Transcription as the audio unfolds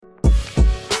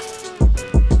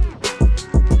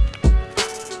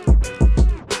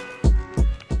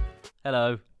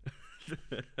Hello.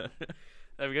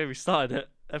 There we go. We started it.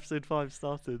 Episode 5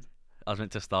 started. I was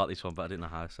meant to start this one, but I didn't know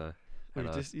how, so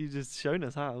hello. You just shown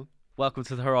us how. Welcome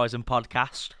to the Horizon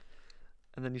Podcast.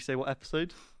 And then you say what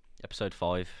episode? Episode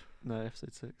 5. No,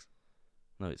 episode 6.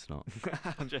 No, it's not.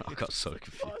 I'm joking. I got so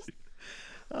confused. This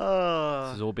Oh.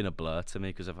 has all been a blur to me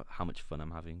because of how much fun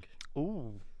I'm having.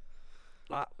 Ooh.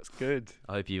 That was good.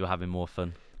 I hope you are having more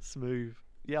fun Smooth.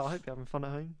 Yeah, I hope you're having fun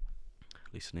at home.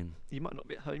 listening. You might not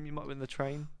be at home. You might be in the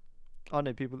train. I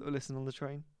know people that were listening on the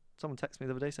train. Someone texted me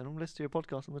the other day saying, I'm listening to your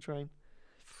podcast on the train.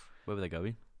 Where were they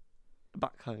going?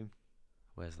 Back home.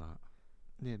 Where's that?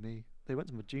 Near me. They went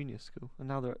to my junior school and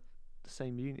now they're at the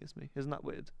same uni as me. Isn't that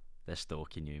weird? They're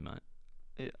stalking you,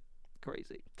 mate.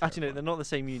 Crazy. Actually, no, Terrifying. they're not the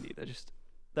same uni.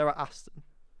 They're at Aston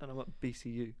and I'm at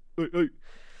BCU. Oi.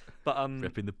 But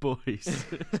Ripping the boys.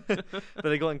 but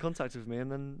they got in contact with me and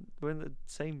then we're in the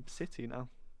same city now.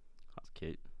 That's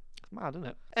cute. It's mad, isn't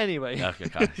it? Anyway,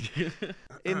 Okay.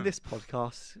 in this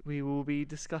podcast we will be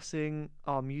discussing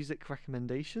our music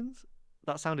recommendations.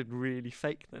 That sounded really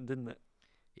fake then, didn't it?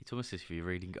 It's almost as if you're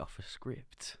reading off a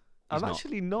script. I'm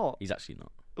actually not. He's actually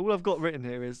not. All I've got written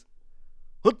here is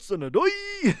Hudson Adoy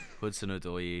Hudson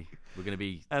Odoi. We're going to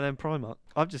be... and then Primark.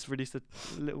 I've just released a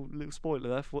little spoiler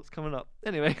there for what's coming up.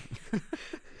 Anyway,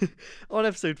 on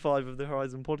episode 5 of the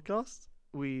Horizon Podcast,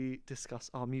 we discuss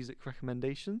our music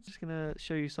recommendations. Just gonna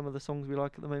show you some of the songs we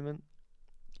like at the moment.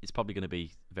 It's probably going to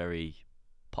be very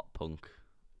pop punk.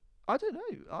 I don't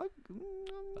know. I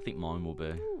think mine will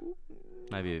be.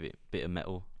 Maybe a bit of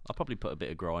metal. I'll probably put a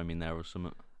bit of grime in there or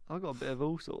something. I've got a bit of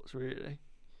all sorts, really.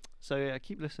 So yeah,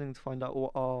 keep listening to find out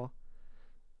what our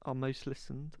most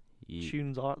listened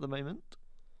tunes are at the moment.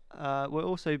 We'll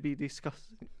also be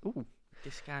discussing. Ooh,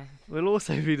 This guy. we'll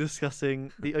also be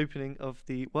discussing the opening of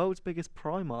the world's biggest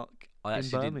Primark I in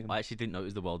Birmingham. actually didn't know it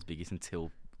was the world's biggest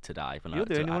until today. When You're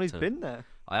the only one who's been there.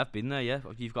 I have been there, yeah.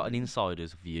 You've got an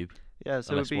insider's view. Yeah,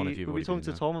 so Unless one of you have we'll be already talking been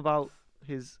to there. Tom about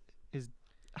his.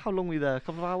 How long were you there? A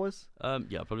couple of hours.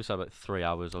 Yeah, I'd probably say about 3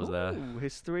 hours I was there. Ooh,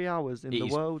 his 3 hours in It the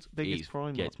is- world's biggest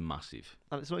Primark, Yeah, it's massive.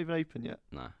 and it's not even open yet.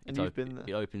 No, And it's you've been there.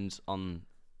 It opens on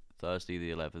Thursday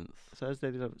the 11th.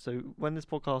 Thursday the 11th. So when this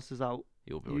podcast is out,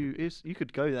 You'll be already. you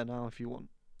could go there now if you want.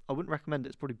 I wouldn't recommend it.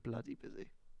 It's probably bloody busy.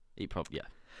 Yeah.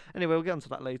 Anyway, we'll get onto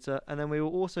that later, and then we will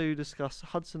also discuss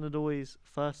Hudson Odoi's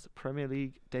first Premier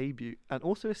League debut, and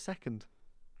also his second,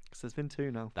 because there's been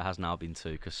 2 now. There has now been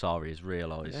 2 because Sari has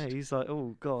realised. Yeah, he's like,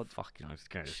 oh god, Fucking hell, this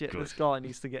guy is shit, good. this guy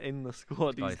needs to get in the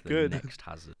squad. This He's guy's the good. next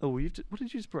hazard. Oh, what did you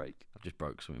just break? I've just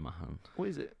broke something in my hand. What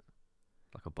is it?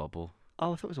 Like a bubble.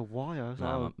 Oh, I thought it was a wire. I was like,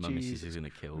 Nah, oh, my missus Jesus is going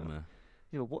to kill Christ. me.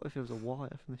 Yeah, but what if it was a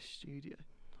wire from the studio?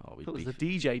 Oh, I we'd thought it was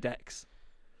be... the DJ decks.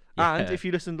 Yeah. And if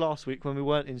you listened last week when we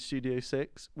weren't in Studio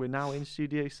 6, we're now in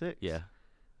Studio 6. Yeah.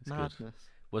 It's good. Madness.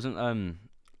 Wasn't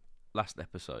last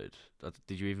episode?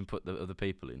 Did you even put the other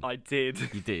people in? I did.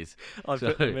 You did. I So-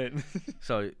 put them in.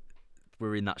 So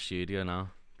we're in that studio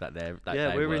now.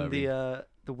 Yeah, we're in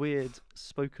the weird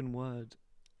spoken word.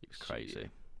 It was crazy. studio.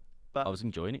 But I was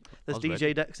enjoying it. there's I was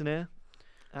DJ decks in here.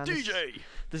 And this DJ.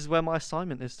 is where my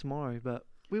assignment is tomorrow, but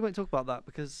we won't talk about that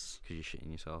because Because you're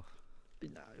shitting yourself.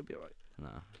 no, it'll be alright. No.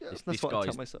 Yeah, This that's what I tell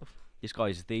guy's myself. this guy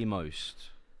is the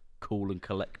most cool and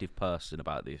collective person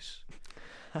about this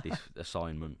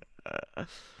assignment.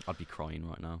 I'd be crying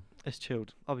right now. It's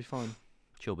chilled. I'll be fine.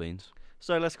 Chill beans.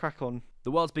 So let's crack on.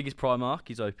 The world's biggest Primark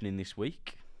is opening this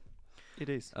week. It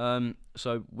is.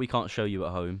 So we can't show you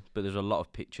at home, but there's a lot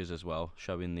of pictures as well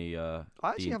showing the I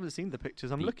actually haven't seen the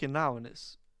pictures. I'm the- looking now, and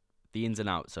it ins and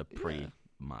outs are pretty Yeah.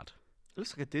 mad.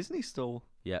 looks like a Disney store.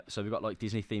 Yeah, so we've got like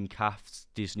Disney themed cafes,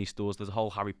 Disney stores. There's a whole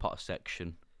Harry Potter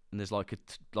section, and there's like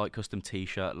custom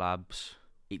T-shirt labs.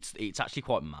 It's actually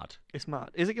quite mad. It's mad.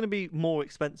 Is it going to be more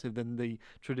expensive than the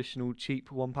traditional cheap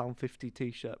 £1.50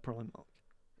 T-shirt Primark?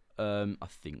 I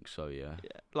think so. Yeah.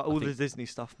 Yeah, like I all the think- Disney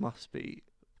stuff must be.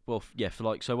 Well, yeah. For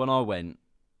like, so when I went,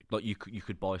 like you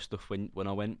could buy stuff when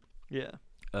I went. Yeah.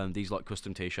 These like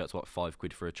custom T-shirts, were like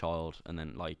 £5 for a child, and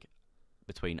then like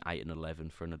between 8 and 11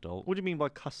 for an adult. What do you mean by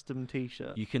custom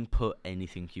T-shirt? You can put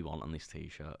anything you want on this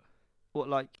T-shirt. What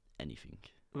like? Anything.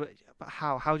 But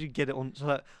how? How do you get it on? So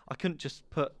that I couldn't just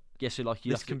put Yeah. So like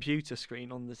you this have to, computer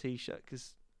screen on the T-shirt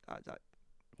because what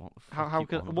the how fuck you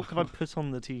can on what can I about? put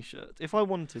on the T-shirt? If I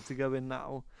wanted to go in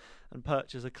now and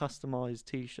purchase a customized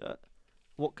T-shirt,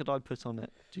 what could I put on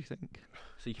it? Do you think?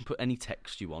 So you can put any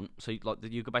text you want. So you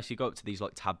could basically go up to these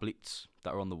like tablets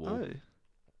that are on the wall.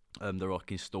 Oh, They're like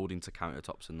installed into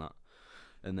countertops and that,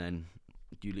 and then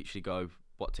you literally go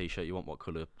what T-shirt you want, what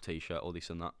colour T-shirt, all this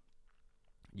and that,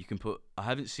 You can put. I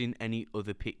haven't seen any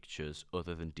other pictures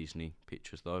other than Disney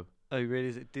pictures though. Oh, really?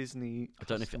 Is it Disney? I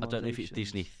don't know if it's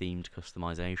Disney themed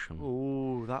customization.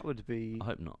 Oh, that would be. I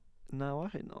hope not. No, I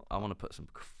hope not. I want to put some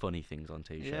funny things on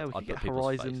t-shirts. Yeah, we I'd could get put people's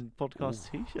Horizon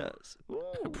podcast t-shirts.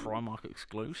 Primark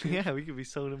exclusive. Yeah, we could be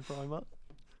sold in Primark.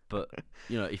 But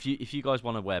if you guys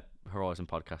want to wear Horizon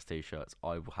podcast t-shirts,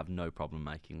 I will have no problem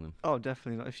making them. Oh,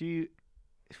 definitely not.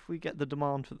 If we get the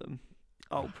demand for them,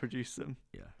 I'll produce them.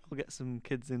 Yeah. I'll get some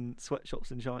kids in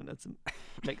sweatshops in China to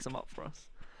make some up for us.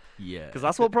 Yeah. Because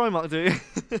that's what Primark do.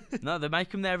 No, they make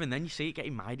them there and then you see it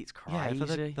getting made. It's crazy. Yeah,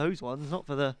 for those ones, not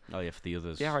for the Oh yeah, for the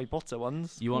others. the Harry Potter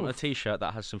ones. You want a t-shirt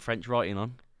that has some French writing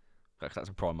on? That's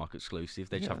a Primark exclusive.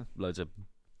 They just Yeah. have loads of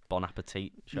Bon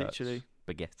Appetit shirts. Literally.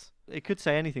 Baguette. It could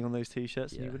say anything on those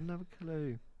t-shirts and Yeah. you wouldn't have a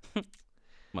clue.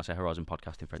 Might say Horizon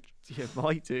podcast in French. Yeah,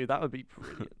 might do. That would be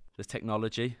brilliant. There's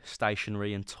technology,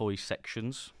 stationery and toy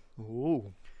sections.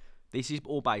 Ooh. This is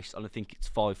all based on, I think it's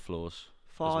 5 floors.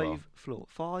 well.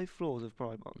 5 floors of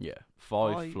Primark. Yeah,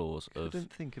 5 I floors of...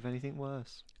 Couldn't think of anything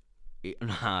worse.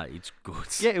 Nah, it's good.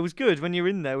 Yeah, it was good when you're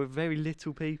in there with very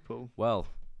little people. Well,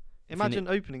 Imagine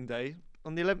opening day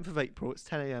on the 11th of April. It's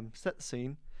 10 a.m. Set the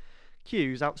scene.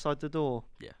 Queues outside the door.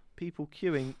 Yeah. People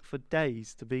queuing for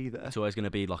days to be there. it's always going to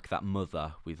be like that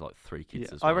mother with like 3 kids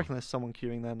Yeah, as well. I reckon there's someone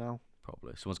queuing there now.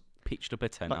 Probably. Someone's pitched up a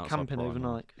tent Like outside camping Primark.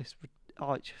 overnight. It's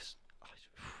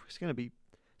gonna be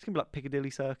like Piccadilly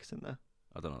Circus in there.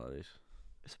 I don't know what that is.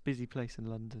 It's a busy place in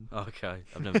London. Okay,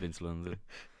 I've never been to London.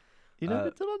 You never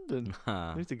been to London?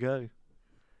 Nah. We need to go.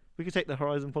 We could take the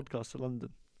Horizon podcast to London.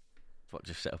 What,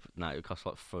 just set up... No, it would cost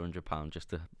like £400 just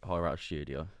to hire out a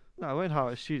studio. No, I won't hire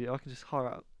a studio. I can just hire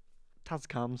out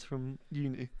Tascams from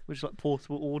uni, which is like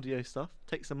portable audio stuff.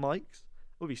 Take some mics.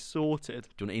 We'll be sorted. Do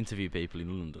you want to interview people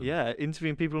in London? Yeah,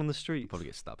 interviewing people on the street. Probably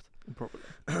get stabbed. Probably.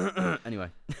 Anyway,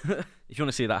 if you want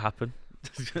to see that happen,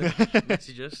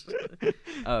 message us.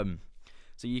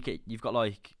 So you've got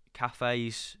like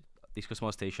cafes, this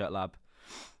customized t-shirt lab,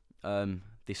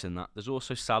 this and that. There's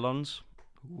also salons.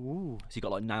 Ooh. So you've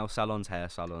got like nail salons, hair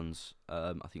salons.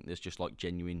 I think there's just like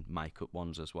genuine makeup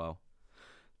ones as well.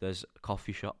 There's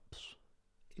coffee shops.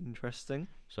 Interesting.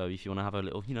 So if you want to have a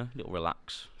little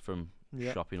relax from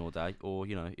Yeah. shopping all day, or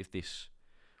if this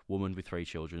woman with 3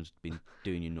 children's been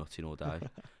doing your nutting all day,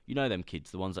 them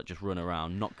kids, the ones that just run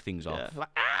around, knock things Yeah. off. Like,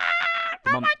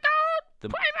 The mum- my god! the-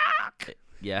 Primark!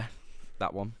 Yeah,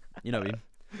 that one. You know him.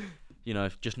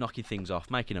 Just knocking things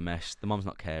off, making a mess. The mum's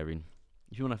not caring.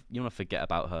 If you wanna forget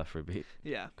about her for a bit,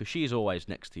 Yeah, because she's always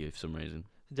next to you for some reason.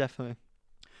 definitely.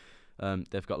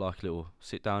 They've got like little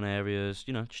sit-down areas.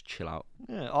 Just chill out.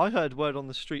 Yeah, I heard word on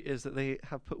the street is that they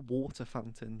have put water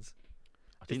fountains.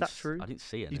 Is that true? I didn't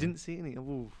see it. You didn't see any?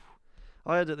 Ooh.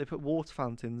 I heard that they put water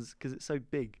fountains because it's so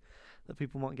big that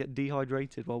people might get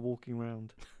dehydrated while walking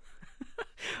around.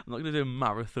 I'm not gonna do a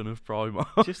marathon of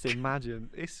Primark. Just imagine.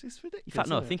 It's ridiculous. In fact,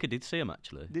 no, I isn't it? think I did see them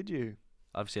actually. Did you?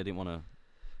 Obviously, I didn't want to.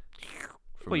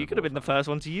 Well, you could have been the first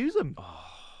one to use them. Oh,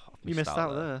 I've You missed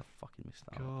out there. I fucking missed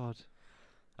out.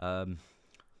 God.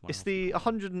 What It's else? the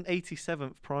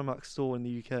 187th Primark store in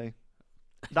the UK.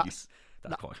 That's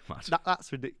That's quite mad.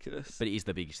 that's ridiculous. But it is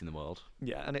the biggest in the world.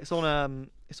 Yeah, and it's on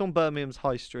Birmingham's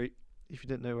High Street. If you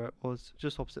didn't know where it was,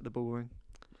 just opposite the Bullring.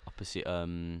 Opposite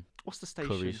What's the station?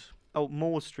 Curry's. Oh,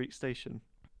 Moores Street Station.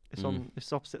 It's on.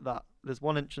 It's opposite that. There's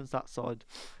one entrance that side,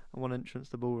 and one entrance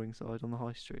the Bullring side on the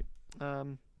High Street.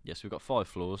 Yes, we've got 5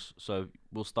 floors. So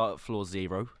we'll start at floor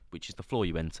 0, which is the floor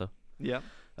you enter. Yeah.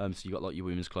 So you got like your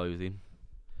women's clothing.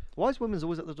 Why is women's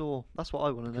always at the door? That's what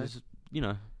I want to know.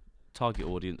 Because target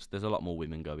audience. There's a lot more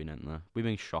women going in there.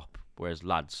 Women shop, whereas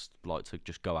lads like to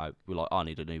just go out. We're like, I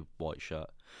need a new white shirt.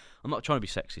 I'm not trying to be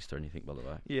sexist or anything, by the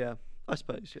way. Yeah, I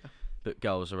suppose. Yeah. But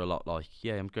girls are a lot like,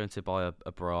 yeah, I'm going to buy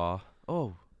a bra.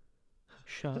 Oh,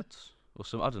 shirts or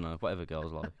some, I don't know, whatever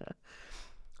girls like.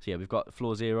 So yeah, we've got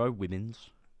floor 0, women's.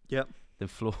 Yep. Then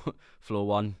floor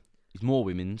 1 is more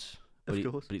women's, but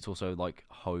Of course. but it's also like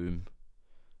home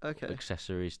Okay.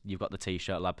 accessories. You've got the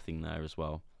t-shirt lab thing there as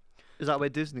well. Is that where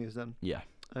Disney is then? Yeah.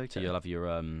 Okay. So you'll have your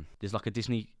there's like a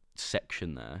Disney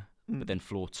section there, Mm. but then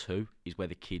floor 2 is where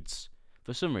the kids.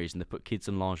 For some reason, they put kids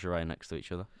and lingerie next to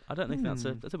each other. I don't think that's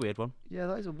a weird one. Yeah,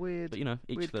 that is a weird. But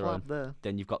each weird their own. collab there.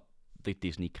 Then you've got the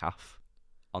Disney Caf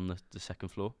on the second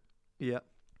floor. Yeah.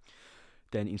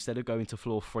 Then instead of going to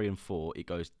floor 3 and 4, it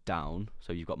goes down.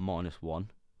 So you've got -1,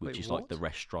 which Wait, is like the what?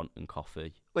 restaurant and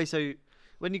coffee. Wait, so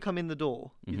when you come in the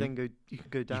door, you Mhm. then go. You can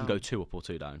go down. You can go 2 up or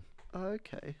 2 down. Oh,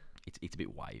 okay. It's a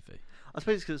bit wavy. I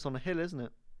suppose it's because it's on a hill, isn't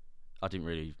it? I didn't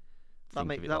really That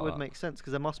think of it that like would that. make sense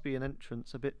because there must be an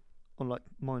entrance a bit on like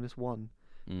 -1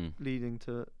 Mm, leading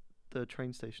to the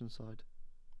train station side.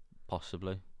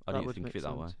 Possibly. I That didn't would think of make it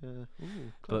that way. sense, Yeah.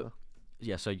 Ooh, But- clever.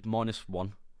 Yeah, so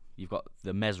 -1, you've got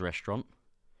the Mez restaurant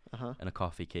Uh-huh. and a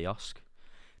coffee kiosk.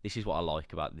 This is what I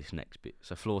like about this next bit.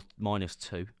 So floor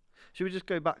 -2. Should we just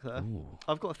go back there? Ooh,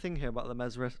 I've got a thing here about the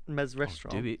Mez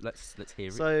restaurant. do it. Let's hear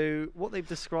it. So what they've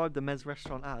described the Mez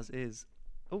restaurant as is,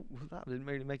 that didn't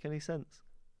really make any sense.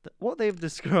 What they've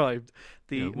described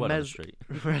the word on the Mez street.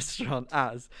 restaurant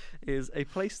as is a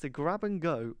place to grab and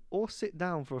go or sit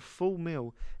down for a full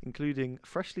meal, including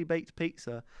freshly baked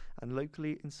pizza and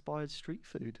locally inspired street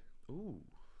food. Ooh.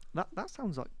 That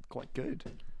sounds like quite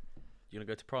good. You gonna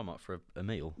go to Primark for a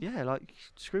meal? Yeah, like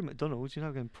screw McDonald's, you're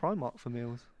now going Primark for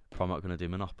meals. Primark gonna do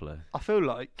Monopoly. I feel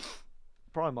like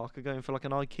Primark are going for like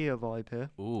an IKEA vibe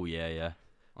here. Ooh, yeah.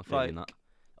 I'm feeling Like- that.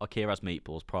 IKEA has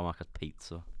meatballs, Primark has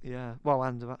pizza. Yeah, well,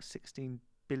 and about 16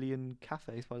 billion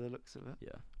cafes by the looks of it.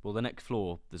 Yeah. Well, the next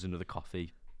floor, there's another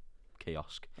coffee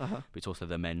kiosk, Uh-huh. but it's also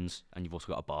the men's, and you've also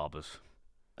got a barber's.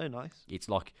 Oh, nice. It's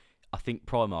like, I think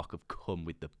Primark have come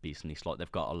with the business. Like,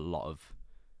 they've got a lot of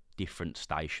different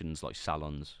stations, like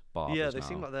salons, barbers. Yeah, they now.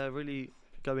 seem like they're really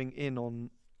going in on,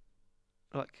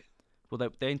 like, Well,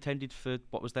 they intended for,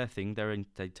 what was their thing? Their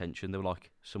intention. They were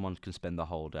like, someone can spend the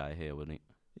whole day here, wouldn't it?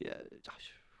 yeah.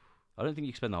 I don't think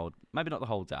you can spend the whole, maybe not the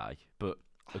whole day, but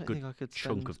I a don't good think I could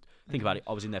chunk spend of. Think about it.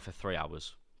 I was in there for 3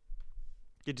 hours.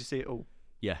 Did you see it all?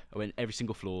 Yeah, I went every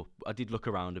single floor. I did look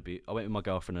around a bit. I went with my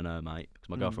girlfriend and her mate because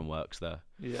my girlfriend works there.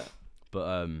 Yeah.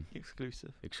 But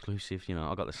Exclusive. exclusive, you know,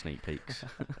 I got the sneak peeks.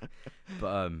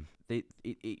 But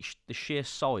the sheer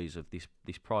size of this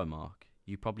Primark,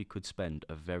 you probably could spend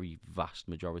a very vast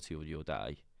majority of your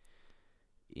day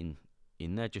in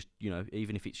there. Just, you know,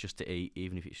 even if it's just to eat,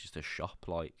 even if it's just a shop,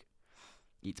 like,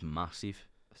 it's massive.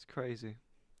 It's crazy.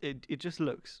 It just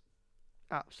looks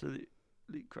absolutely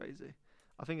crazy.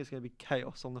 I think it's going to be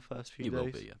chaos on the first few It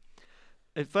days. will be, yeah.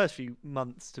 The first few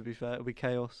months, to be fair, it'll be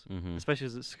chaos, Mm-hmm. especially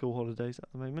as it's school holidays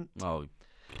at the moment. Oh,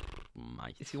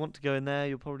 mate. If you want to go in there,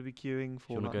 you'll probably be queuing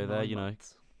for. you wanna like go there, 9 you know,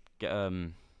 months. Get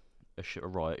a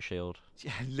riot shield.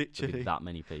 Yeah, There'll be literally. that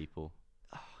many people.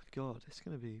 Oh God, it's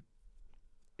gonna be.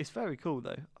 It's very cool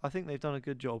though. I think they've done a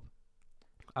good job.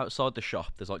 Outside the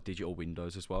shop, there's like digital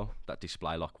windows as well that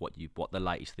display like what the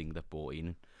latest thing they've bought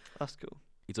in. That's cool.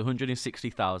 It's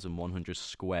 160,100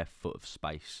 square foot of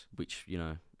space, which, you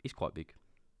know, is quite big.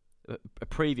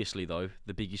 Previously, though,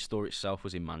 the biggest store itself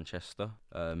was in Manchester,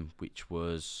 which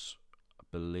was, I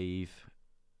believe,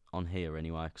 on here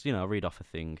anyway. Because, you know, I read off a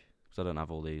thing, because I don't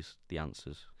have all the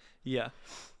answers. Yeah.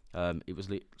 It was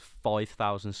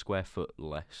 5,000 square foot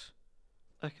less.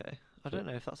 Okay. I don't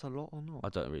know if that's a lot or not. I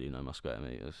don't really know my square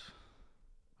meters.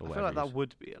 I Or feel whatever like it that is.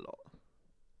 would be a lot.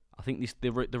 I think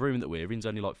the room that we're in is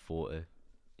only like 40.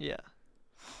 Yeah.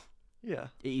 Yeah.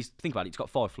 It is. Think about it. It's got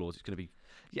 5 floors. It's going to be.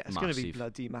 Yeah, it's going to be Massive.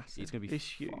 bloody massive. It's going to be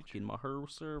huge. fucking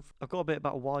massive. I've got a bit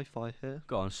about Wi-Fi here.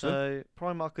 Go on, son. So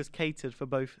Primark has catered for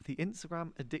both the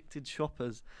Instagram addicted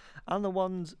shoppers and the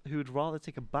ones who would rather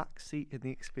take a back seat in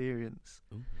the experience.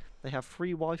 Ooh. They have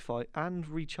free Wi-Fi and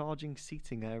recharging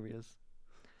seating areas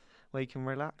where you can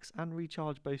relax and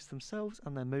recharge both themselves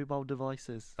and their mobile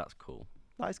devices. That's cool.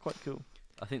 That is quite cool.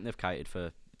 I think they've catered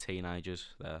for teenagers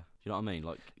there. You know what I mean?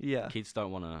 Like, Yeah. kids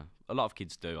don't want to. A lot of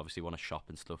kids do obviously want to shop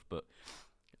and stuff, but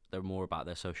they're more about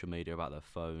their social media, about their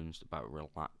phones, about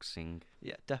relaxing.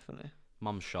 Yeah, definitely.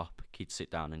 Mum shop, kids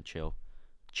sit down and chill.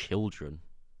 Children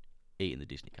eat in the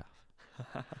Disney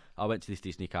cafe. I went to this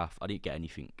Disney cafe. I didn't get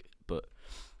anything, but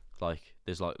like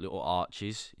there's like little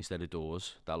arches instead of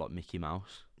doors that are like Mickey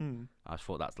Mouse. Mm, I just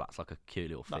thought that's like a cute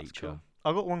little that's feature. cool.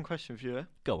 I've got one question for you. Eh?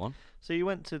 Go on. So you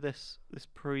went to this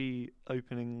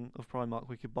pre-opening of Primark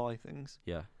where you could buy things.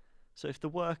 Yeah. So if the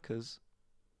workers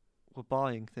were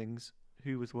buying things,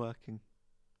 who was working?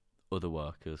 Other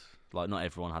workers. Like not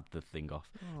everyone had the thing off.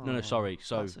 No, Oh, sorry.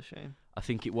 So that's a shame. I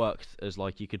think it worked as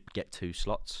like you could get 2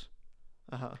 slots.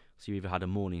 Uh-huh. So you either had a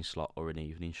morning slot or an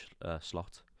evening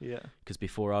slot. Yeah. Because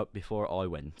before I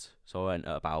went, so I went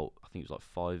at about, I think it was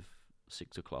like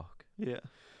 5-6 o'clock. Yeah.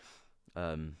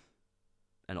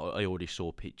 And I already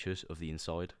saw pictures of the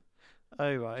inside.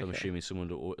 Oh right. So I'm okay. assuming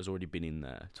someone has already been in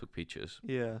there, took pictures.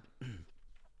 Yeah.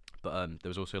 But there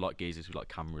was also like geezers with like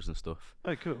cameras and stuff.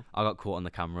 Oh cool. I got caught on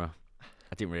the camera.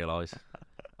 I didn't realise.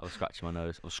 I was scratching my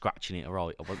nose. I was scratching it.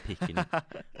 Alright, I wasn't picking it.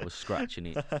 I was scratching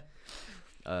it.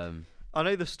 I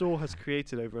know the store has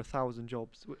created over 1,000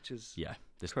 jobs, which is Yeah,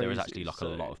 there is crazy, actually like a so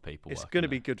lot of people. it's working going to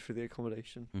there. be good for the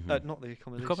accommodation. Mhm. Not the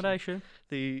accommodation. Accommodation.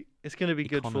 It's going to be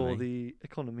good for Economy. the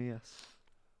economy. Yes.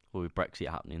 Well, with Brexit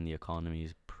happening, the economy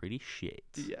is pretty shit.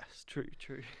 Yes. True.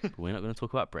 But we're not going to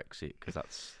talk about Brexit because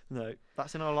that's No,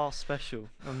 that's in our last special,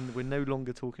 and we're no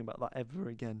longer talking about that ever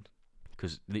again.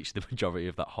 because literally the majority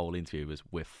of that whole interview was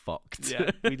we're fucked.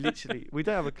 Yeah, we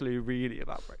don't have a clue really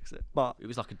about Brexit, but It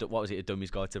was like what was it? A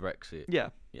dummy's guide to Brexit. yeah,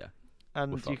 Yeah.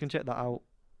 and We're you fucked. can check that out.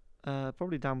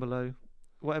 Probably down below,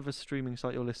 whatever streaming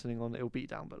site you're listening on, it'll be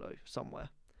down below somewhere.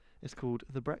 It's called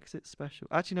the Brexit Special.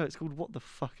 Actually, no, it's called What the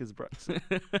Fuck is Brexit?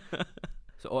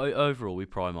 So overall,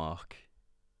 with Primark,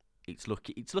 it's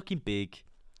looking big.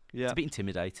 Yeah, It's a bit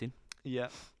intimidating. yeah.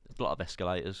 There's a lot of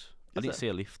escalators. I Is didn't there? see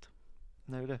a lift.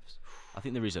 No lifts. I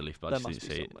think there is a lift, but I There just must didn't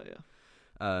be see it. somewhere.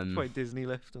 Yeah, probably Disney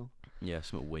lift or. Yeah,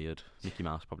 something weird. Mickey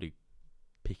Mouse probably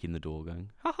picking the door, going,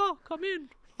 "Ha ha, come in."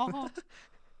 Ha ha. Is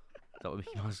that what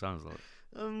Mickey Mouse sounds like?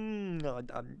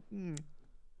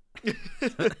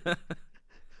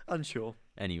 Unsure.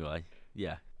 Anyway,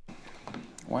 yeah.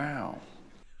 Wow.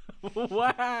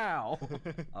 Wow.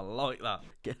 I like that.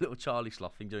 Get a little Charlie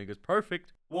sloth thing doing. Goes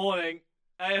perfect. Warning,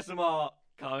 ASMR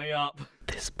coming up.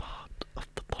 This part of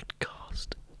the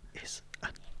podcast is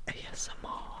an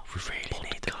ASMR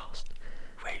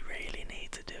We really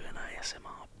need to do an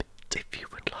ASMR bit. If you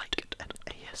would like an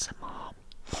ASMR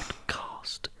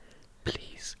podcast,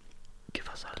 please give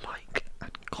us a like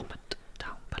and comment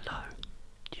down below.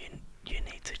 You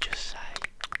need to just say,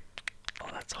 "Oh,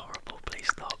 that's horrible, please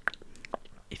stop."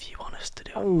 If you want us to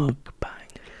do a mukbang,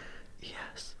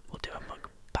 yes, we'll do a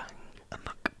mukbang. A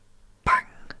mukbang.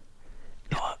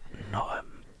 Not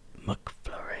a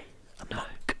McFlurry. A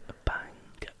mukbang.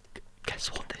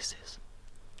 Guess what this is?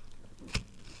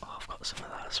 Oh, I've got some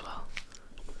of that as well.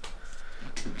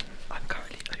 I'm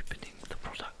currently opening the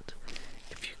product.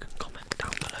 If you can comment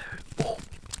down below. Oh.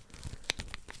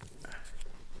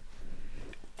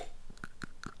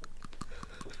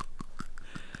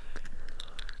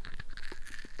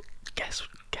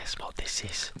 Guess what this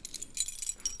is?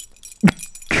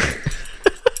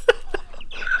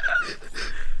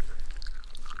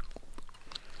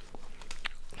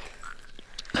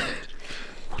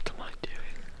 What am I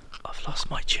doing? I've lost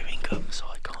my chewing gum, so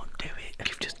I can't do it.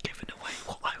 You've just given away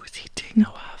what I was eating.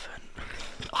 No, I haven't.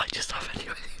 I just have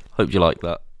anyway. Hope you like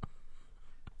that.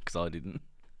 Because I didn't.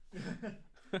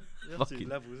 Fucking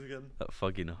levels again. That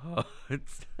fucking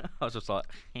hurts. I was just like,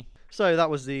 So that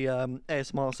was the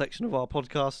ASMR section of our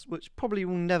podcast, which probably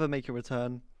will never make a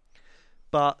return.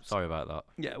 But sorry about that.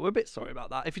 yeah, we're a bit sorry about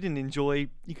that. If you didn't enjoy,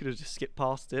 you could have just skipped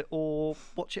past it or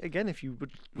watch it again if you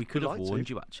would. We could have like warned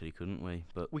to. you, actually, couldn't we?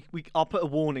 But I'll put a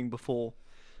warning before.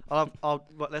 Right,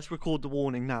 let's record the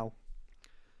warning now.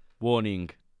 warning.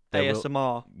 there will-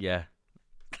 ASMR. Yeah.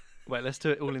 Wait, let's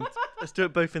do it all in. Let's do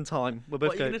it both in time. We'll both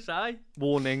What are you go. gonna say?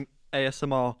 Warning.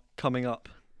 ASMR coming up.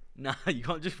 Nah, you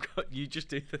can't just. You just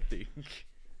do the thing.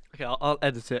 Okay, I'll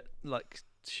edit it like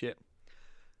shit.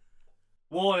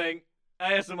 Warning.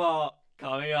 ASMR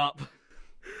coming up.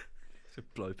 To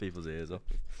blow people's ears off.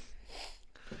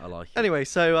 I like it. Anyway,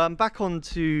 so back on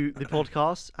to the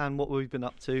podcast and what we've been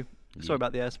up to. Yeah. Sorry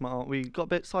about the ASMR. We got a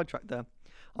bit sidetracked there.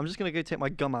 I'm just going to go take my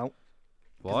gum out.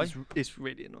 'Cause Why? It's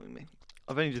really annoying me.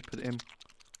 I've only just put it in.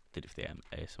 Did it for the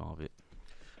ASMR bit.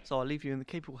 So I'll leave you in the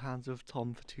capable hands of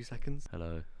Tom for 2 seconds.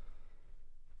 Hello.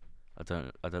 I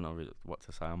don't know really what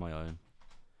to say on my own.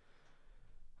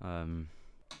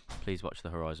 Please watch the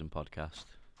Horizon podcast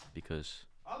because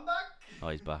I'm back. oh,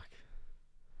 he's back.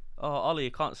 Oh, Ollie, I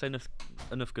can't say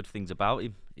enough good things about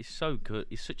him. He's so good.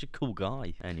 He's such a cool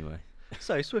guy. Anyway,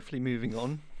 So swiftly moving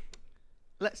on,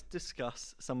 let's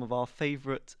discuss some of our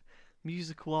favourite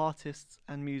musical artists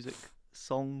and music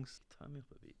songs. turn me up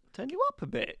a bit. Turn you up a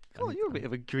bit. God, you're a bit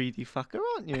of a greedy fucker,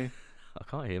 aren't you? I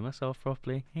can't hear myself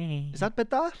properly. Is that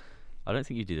better? I don't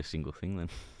think you did a single thing then.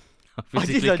 I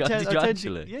did. Physically, I did turned you you.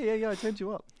 actually? Yeah. I turned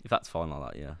you up. If that's fine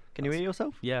like that, yeah. Can you hear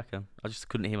yourself? Yeah, I can. I just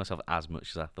couldn't hear myself as much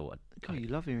as I thought. God, you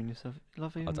love hearing yourself. You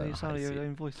love hearing don't the know, sound I of hate your it.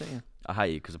 own voice, don't you? I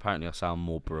hate it because apparently I sound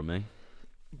more brummy.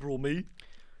 Bro, me.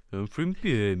 I'm from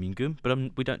Birmingham, but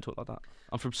we don't talk like that.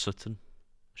 I'm from Sutton,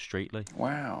 Streatley.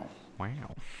 Wow.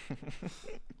 Wow.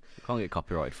 Can't get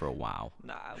copyrighted for a wow.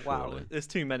 Nah, wow. Surely. There's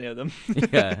too many of them.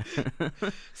 Yeah.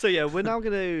 So yeah, we're now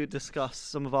going to discuss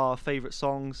some of our favourite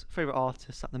songs, favourite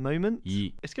artists at the moment.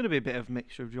 Ye- It's going to be a bit of a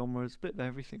mixture of genres, a bit of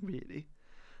everything really.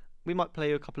 We might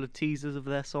play a couple of teasers of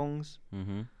their songs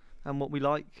Mhm. and what we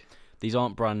like. These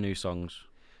aren't brand new songs.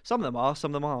 Some of them are,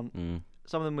 some of them aren't. Mm.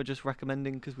 Some of them we're just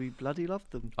recommending because we bloody love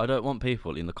them. I don't want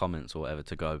people in the comments or whatever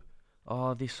to go,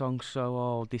 oh, this song's so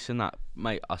old, this and that.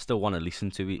 Mate, I still want to listen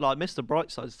to it. Like Mr.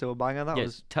 Brightside's still a banger. That Yeah,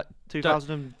 was t-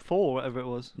 2004, whatever it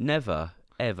was. Never,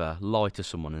 ever lie to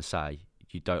someone and say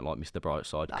you don't like Mr.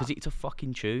 Brightside because Nah. it's a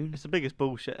fucking tune. It's the biggest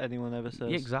bullshit anyone ever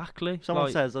says. Yeah, exactly. If someone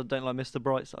Like, says I don't like Mr.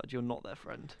 Brightside, you're not their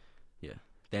friend.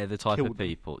 they're the type Kill of them.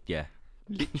 people. Yeah,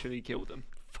 Literally kill them.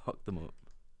 fuck them up.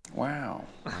 Wow.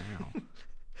 Wow.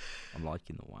 I'm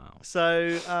liking the wow.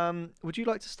 So, would you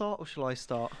like to start or shall I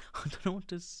start? I don't know what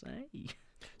to say.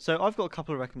 So I've got a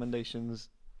couple of recommendations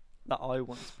that I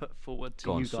want to put forward to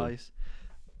Go on, you son. guys.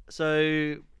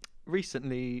 So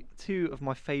recently, two of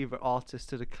my favourite artists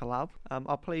did a collab.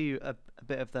 I'll play you a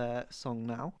bit of their song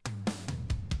now.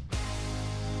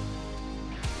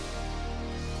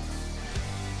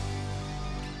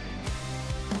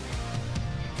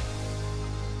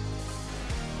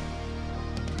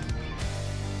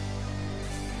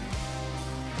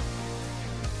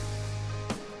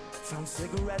 Found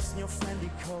cigarettes in your friendly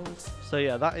coat. So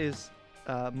yeah, that is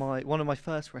one of my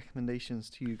first recommendations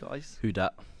to you guys. Who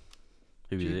dat?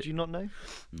 Who Do is you, it? do you not know?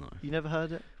 No. You never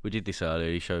heard it? We did this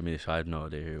earlier. He showed me this. I had no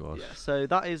idea who it was. Yeah. So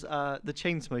that is the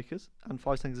Chainsmokers and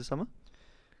 5 Seconds of Summer.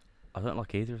 I don't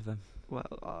like either of them. Well,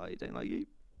 I don't like you.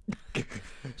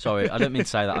 Sorry, I don't mean to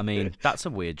say that. I mean, that's a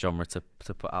weird genre to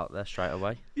put out there straight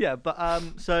away. Yeah, but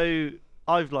so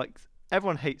I've liked.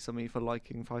 Everyone hates on me for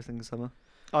liking 5 Seconds of Summer.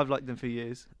 I've liked them for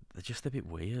years. They're just a bit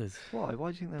weird. Why?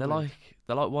 Why do you think They're weird?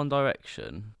 like One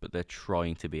Direction, but they're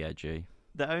trying to be edgy.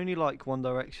 They're only like One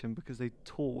Direction because they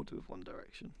toured with One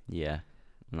Direction. Yeah,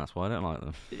 and that's why I don't like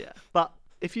them. Yeah. But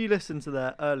if you listen to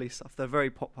their early stuff, they're very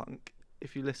pop punk.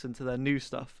 If you listen to their new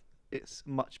stuff, it's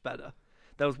much better.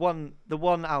 There was the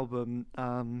one album,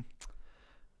 I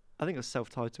think it was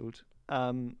self-titled.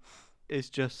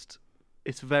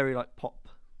 It's very like pop.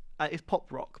 It's pop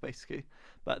rock basically.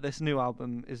 But this new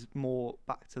album is more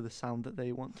back to the sound that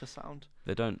they want to sound.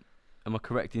 They don't. Am I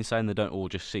correct in saying they don't all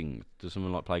just sing? Does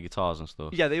someone like play guitars and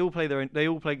stuff? Yeah, they all play They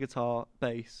all play guitar,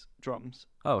 bass, drums.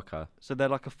 Oh, okay. So they're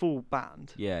like a full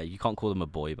band. Yeah, you can't call them a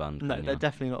boy band. No, can they're you?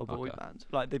 definitely not a boy Okay. band.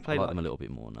 Like they I play like like them a little bit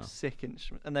more now. sick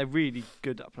instruments, and they're really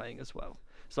good at playing as well.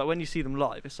 So like when you see them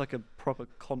live, it's like a proper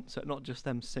concert, not just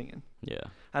them singing. Yeah.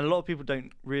 And a lot of people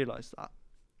don't realise that.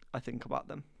 I think about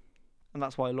them, and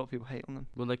that's why a lot of people hate on them.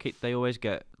 Well, they always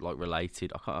get like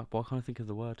related. Why can't I think of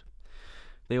the word?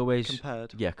 They always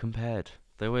Compared. Yeah, compared.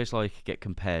 They always like get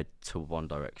compared to One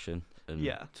Direction and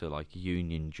Yeah. to like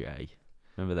Union J.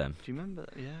 Remember them Do you remember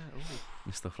that? Yeah. Ooh.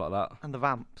 and stuff like that. And the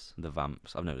Vamps. The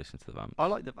Vamps. I've never listened to the Vamps. I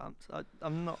like the Vamps.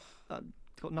 I'm not. I've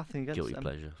got nothing against Guilty them.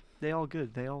 pleasure. They are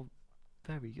good. They are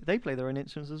very good. They play their own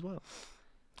instruments as well.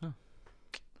 Oh.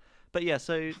 But yeah,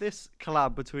 so this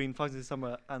collab between 5 Seconds of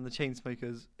Summer and the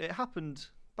Chainsmokers, it happened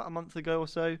about a month ago or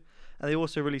so, and they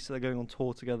also released that they're going on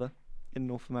tour together in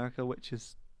North America, which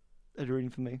is a dream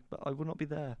for me, but I will not be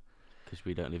there. Because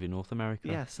we don't live in North America.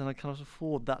 Yes, and I cannot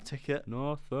afford that ticket.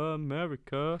 North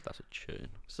America. That's a tune.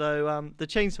 So the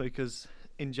Chainsmokers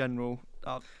in general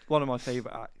are one of my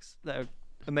favourite acts. They're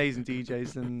amazing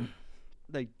DJs and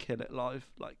they kill it live.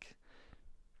 Like,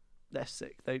 they're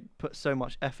sick. They put so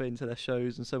much effort into their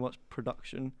shows and so much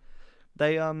production.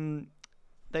 They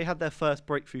had their first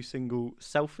breakthrough single,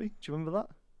 Selfie. Do you remember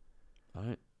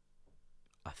that?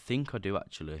 I think I do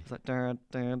actually. It's like, "Dun,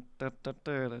 dun, dun, dun,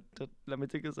 dun, dun, dun, let me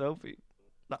take a selfie."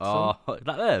 That Oh, song is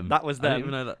that them? That was I didn't them.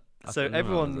 even know that. So didn't know that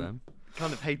was everyone- them.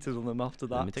 kind of hated on them after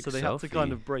Let me that. take So a they had to kind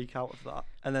selfie. of break out of that.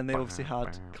 And then they obviously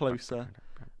had Closer,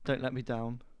 Don't Let Me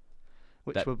Down,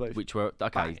 which were both okay.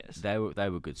 bangers. They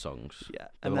were good songs. Yeah.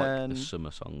 They And were then like the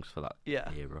summer songs for that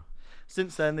yeah. era.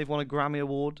 Since then, they've won a Grammy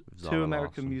Award, With 2 Zara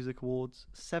American Larsson. Music Awards,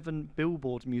 7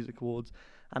 Billboard Music Awards,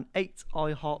 and 8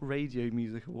 iHeartRadio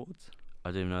Music Awards. I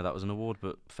didn't even know that was an award,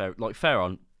 but fair play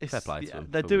to them.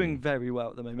 They're for doing winning. very well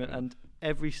at the moment, Yeah. and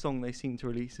every song they seem to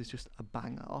release is just a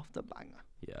banger after banger.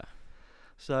 Yeah.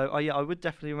 So, yeah, I would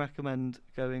definitely recommend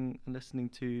going and listening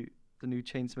to the new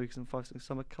Chainsmokers and 5 Seconds of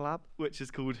Summer collab, which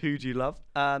is called Who Do You Love?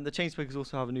 The Chainsmokers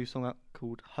also have a new song out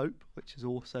called Hope, which is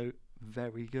also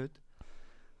very good.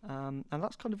 And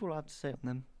that's kind of all I have to say on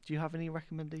them. Do you have any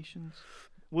recommendations?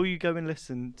 Will you go and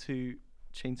listen to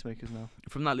Chainsmokers now?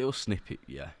 From that little snippet,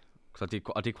 yeah. Because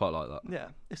I did quite like that. Yeah,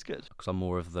 it's good. Because I'm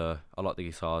more of I like the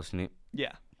guitars in it.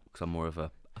 Yeah. Because I'm more of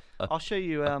a I'll show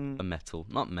you a metal,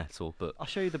 not metal, but I'll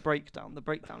show you the breakdown. The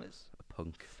breakdown is a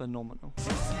punk. phenomenal.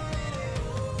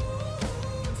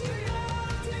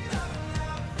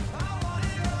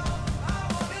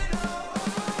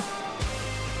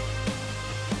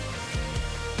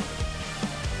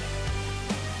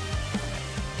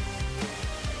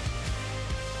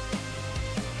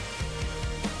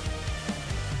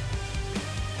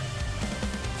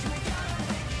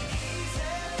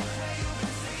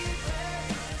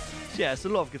 Yeah, it's a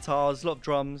lot of guitars, a lot of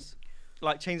drums.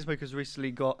 Like Chainsmokers recently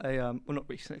got well, not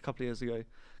recently, a couple of years ago,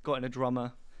 got in a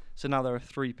drummer. So now they're a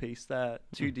 3-piece. They're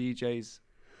 2 DJs.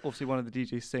 Obviously, one of the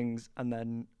DJs sings, and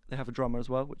then they have a drummer as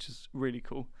well, which is really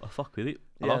cool. I fuck with it.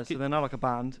 I Yeah, like so it. they're now like a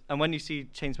band. And when you see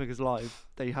Chainsmokers live,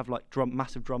 they have like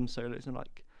massive drum solos and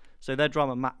like So their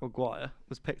drummer Matt Maguire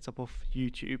was picked up off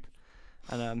YouTube,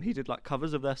 and he did like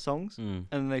covers of their songs. Mm.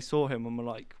 And then they saw him and were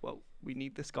like, well, we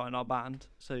need this guy in our band.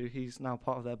 So he's now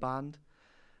part of their band,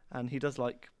 and he does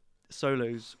like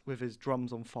solos with his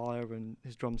drums on fire and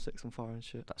his drumsticks on fire and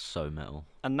shit. That's so metal.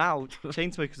 And now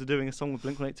Chainsmokers are doing a song with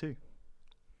Blink-182.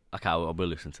 Okay, I will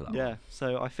listen to that Yeah, one.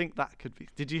 so I think that could be.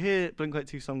 Did you hear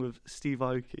Blink-182 song with Steve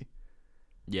Aoki?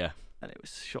 Yeah. And it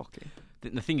was shocking.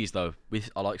 The thing is, though,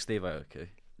 I like Steve Aoki.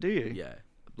 Do you? Yeah.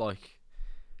 Like,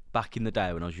 back in the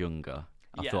day when I was younger,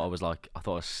 I Yeah. thought I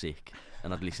was sick.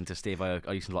 And I'd listen to Steve Aoki.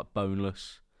 I listened to, like,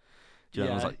 Boneless. Do you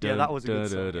know? I was Yeah, like, yeah, that was a good dun,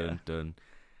 song, dun, dun.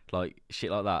 Like, shit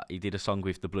like that. He did a song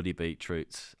with the Bloody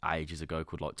Beetroots ages ago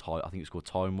called, like, I think it was called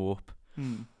Time Warp.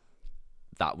 Hmm.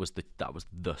 That was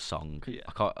the song. Yeah.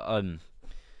 I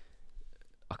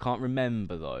can't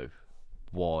remember though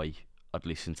why I'd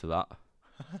listen to that.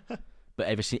 But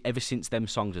ever since them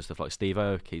songs and stuff, like Steve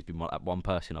Aoki's been one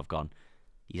person I've gone,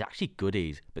 he's actually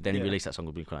good. But then he Yeah. released that song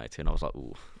with Blink-182, and I was like,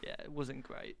 ooh, Yeah, it wasn't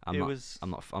great. I'm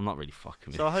not really fucking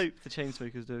with So I it. hope the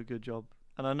Chainsmokers do a good job.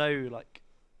 And I know like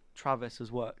Travis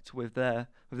has worked with the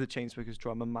Chainsmokers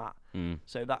drummer Matt, Mm,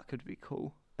 so that could be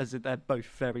cool. As they're both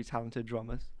very talented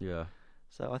drummers, yeah.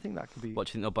 so I think that could be. What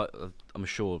do you think? I'm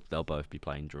sure they'll both be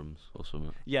playing drums or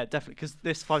something. Yeah, definitely. Because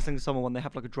this 5 Seconds of Summer one, they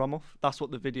have like a drum off. That's what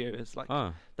the video is like.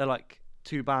 Oh, They're like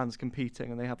 2 bands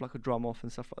competing, and they have like a drum off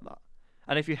and stuff like that.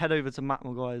 And if you head over to Matt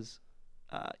Maguire's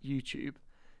YouTube,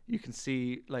 you can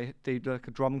see like they do like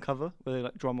a drum cover where they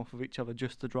like drum off of each other,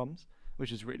 just the drums,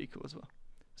 which is really cool as well.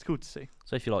 It's cool to see.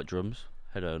 so if you like drums,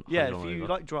 head on. Yeah, head if on you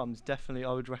over. like drums, definitely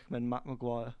I would recommend Matt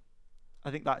Maguire. I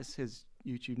think that is his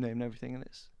YouTube name and everything, and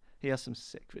he has some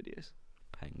sick videos.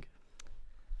 Peng.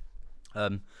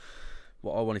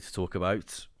 What I wanted to talk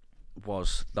about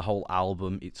was the whole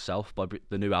album itself,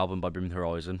 the new album by Bring Me the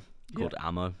Horizon called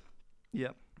Ammo. Yeah,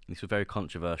 It's a very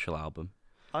controversial album.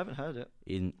 I haven't heard it.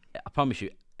 I promise you,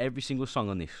 every single song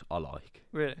on this I like,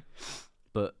 Really?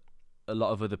 but a lot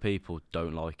of other people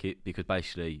don't like it because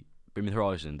basically, Bring Me the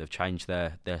Horizon, they've changed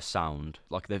their sound.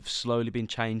 Like they've slowly been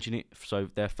changing it. So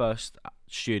their first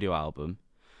studio album,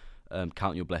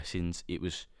 Count Your Blessings, it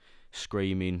was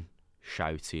screaming,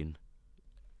 shouting,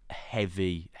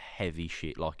 heavy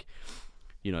shit. Like,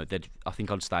 you know, I think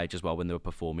on stage as well when they were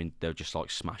performing, they were just like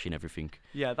smashing everything.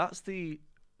 Yeah, that's the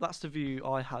view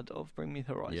I had of Bring Me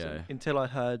the Horizon Yeah. until I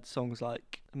heard songs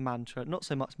like Mantra. Not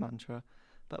so much Mantra,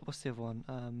 but what's the other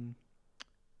one?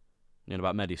 You know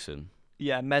about Medicine?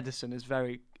 Yeah, Medicine is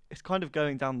it's kind of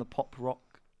going down the pop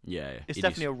rock. Yeah. It's it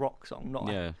definitely is. a rock song, not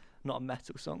Yeah. a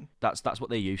metal song. That's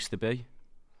what they used to be.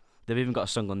 They've even got a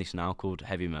song on this now called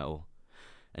Heavy Metal,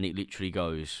 and it literally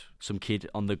goes, some kid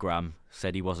on the gram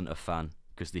said he wasn't a fan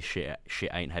because this shit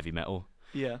ain't heavy metal.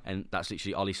 Yeah. And that's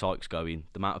literally Ollie Sykes going,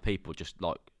 the amount of people just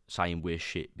like saying we're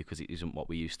shit because it isn't what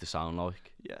we used to sound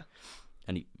like. Yeah.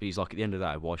 And he's like, at the end of the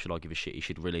day, why should I give a shit? He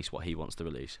should release what he wants to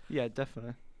release. Yeah,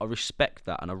 definitely. I respect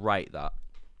that and I rate that.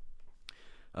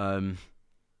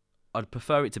 I'd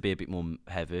prefer it to be a bit more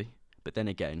heavy, but then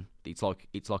again, it's like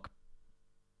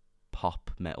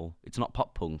pop metal. It's not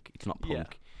pop punk. It's not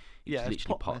punk. Yeah. It's It's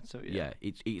literally pop metal, yeah.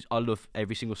 It's. I love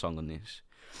every single song on this,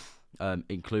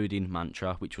 including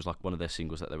Mantra, which was like one of their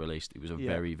singles that they released. It was a Yeah.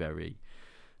 very, very.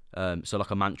 So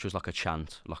like a mantra is like a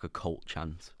chant, like a cult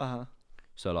chant.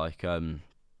 So like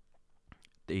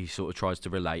he sort of tries to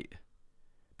relate.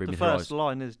 Bring The Me first Horizon.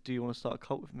 line is, "Do you want to start a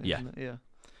cult with me?" Yeah. Isn't it?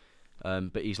 Yeah.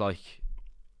 But he's like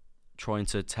trying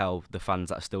to tell the fans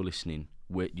that are still listening,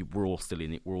 we're all still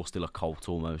in it. We're all still a cult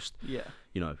almost. Yeah.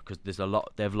 You know, because there's a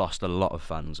lot. They've lost a lot of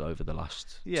fans over the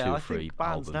last Yeah, 2 or I 3 think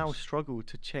bands albums. now struggle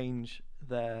to change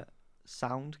their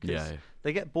sound because Yeah,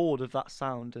 they get bored of that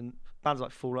sound, and bands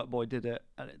like Fall Out Boy did it,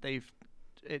 and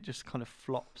it just kind of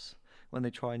flops when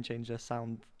they try and change their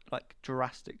sound like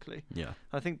drastically. yeah.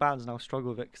 I think bands now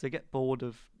struggle with it because they get bored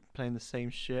of playing the same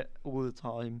shit all the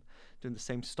time, doing the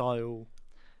same style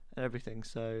and everything.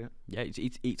 So Yeah,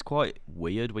 it's quite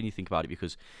weird when you think about it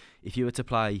because if you were to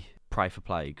play Pray for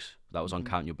Plagues, that was on Mhm.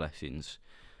 Count Your Blessings,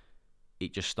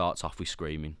 it just starts off with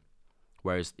screaming.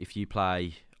 Whereas if you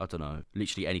play, I don't know,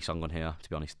 literally any song on here, to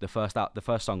be honest, the first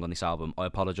song on this album, I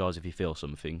Apologise If You Feel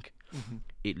Something,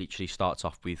 it literally starts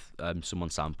off with someone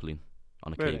sampling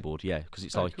on a Really? keyboard. Yeah, because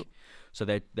it's Oh, like, cool. so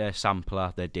their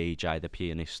sampler, their DJ, their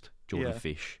pianist, Jordan Yeah.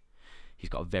 Fish, he's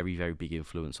got a very, very big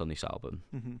influence on this album.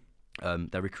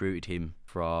 Mhm. They recruited him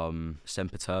from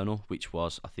Sempiternal, which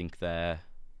was, I think, I'm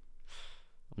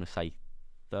going to say,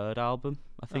 3rd album,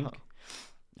 I think.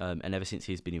 And ever since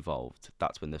he's been involved,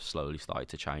 that's when they've slowly started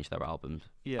to change their albums,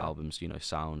 you know,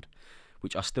 sound,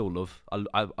 which I still love.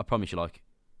 I promise you, like,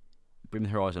 Bring Me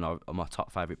the Horizon are my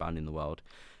top favourite band in the world.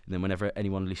 And then whenever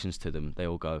anyone listens to them, they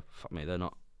all go, "Fuck me, they're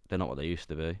not what they used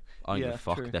to be. I don't give Yeah, a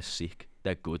fuck. true. They're sick.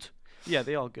 They're good." Yeah,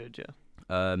 they are good.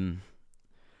 Yeah.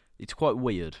 It's quite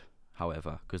weird,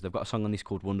 however, because they've got a song on this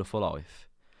called "Wonderful Life."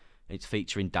 It's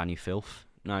featuring Danny Filth.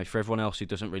 Now, for everyone else who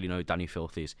doesn't really know who Danny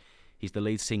Filth is, he's the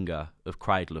lead singer of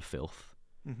Cradle of Filth,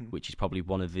 Mm-hmm. which is probably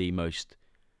one of the most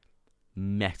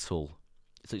metal.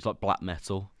 So it's like black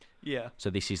metal. Yeah. So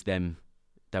this is them.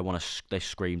 They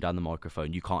scream down the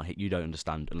microphone. You can't hit. You don't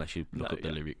understand unless you look No, up the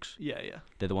yeah. lyrics. Yeah. Yeah.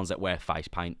 They're the ones that wear face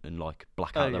paint and like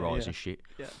black out their eyes and shit.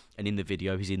 Yeah. And in the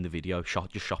video, he's in the video,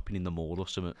 just shopping in the mall or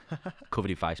something,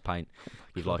 covered in face paint,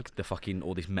 with God. like the fucking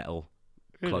all this metal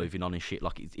Really? clothing on and shit.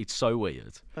 Like it's so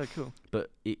weird. Oh, cool. But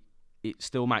it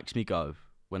still makes me go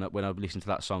when I listen to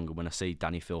that song and when I see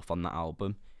Danny Filth on that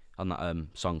album, on that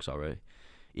song, sorry,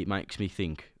 it makes me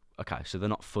think, okay, so they're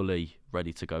not fully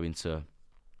ready to go into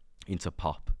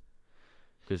pop.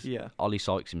 Because Yeah. Ollie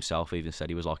Sykes himself even said,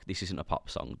 he was like, this isn't a pop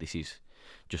song, this is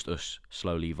just us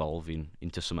slowly evolving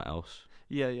into something else.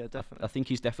 Yeah. Yeah. Definitely. I think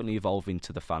he's definitely evolving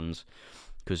to the fans,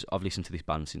 because I've listened to this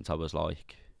band since I was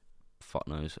like, fuck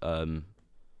knows,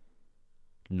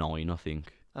 9, I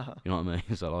think. Uh-huh. You know what I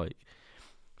mean? So like,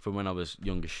 from when I was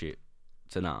young as shit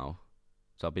to now,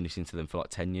 so I've been listening to them for like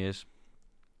 10 years.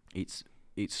 It's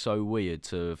so weird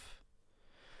to have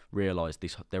realised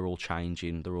this. They're all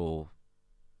changing. They're all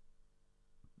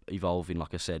evolving,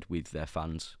 like I said, with their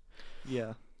fans.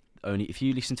 Yeah. Only if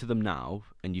you listen to them now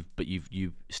and you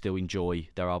still enjoy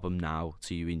their album now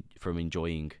from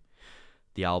enjoying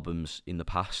the albums in the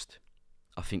past,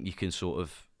 I think you can sort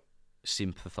of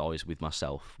sympathise with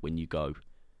myself when you go,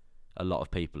 a lot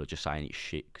of people are just saying it's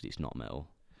shit because it's not metal.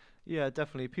 Yeah.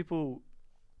 Definitely. People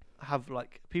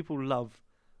love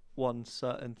one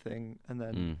certain thing, and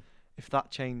then if that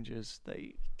changes,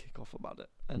 they kick off about it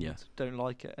and Yeah. don't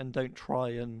like it and don't try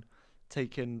and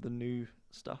take in the new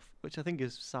stuff, which I think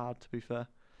is sad, to be fair,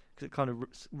 because it kind of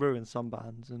ruins some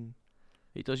bands and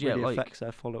It does, really yeah. Like, affects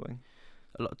their following.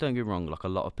 don't get me wrong, like a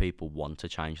lot of people want to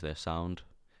change their sound.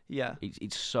 Yeah,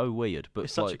 It's so weird, but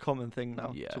it's such a like, common thing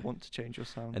now yeah. to want to change your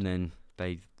sound. and then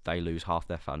they lose half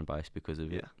their fan base because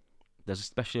of it. Yeah. There's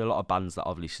especially a lot of bands that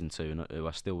I've listened to and who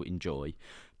I still enjoy,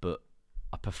 but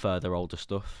I prefer their older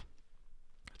stuff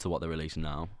to what they're releasing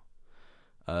now.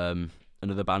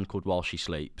 Another band called While She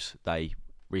Sleeps, they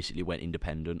recently went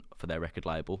independent for their record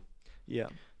label. Yeah,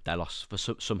 They lost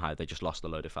somehow they just lost a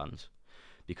load of fans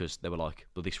because they were like,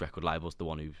 well, this record label's the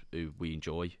one who we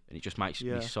enjoy, and it just makes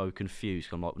Yeah. me so confused.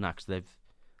 I'm like, nah, because they're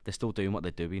still doing what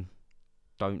they're doing.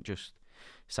 Don't just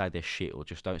say they're shit, or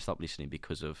just don't stop listening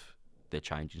because of they're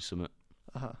changing something.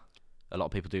 uh-huh. A lot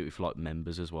of people do it with like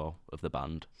members as well of the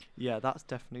band. Yeah, that's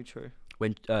definitely true.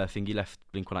 When Thingy left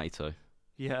Blink-182,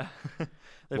 Yeah, they've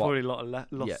What- already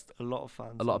lost a lot of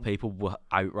fans. a lot of and- people were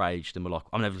outraged and were like,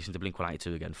 I'm never listening to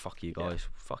Blink-182 again. Fuck you guys.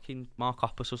 Fucking Mark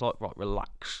Hoppus was like, right,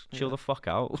 relax, chill Yeah. the fuck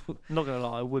out. Not gonna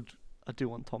lie, I do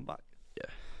want Tom back.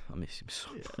 I miss him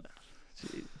so. Yeah,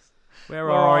 Jesus. Where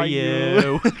Where are are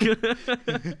you?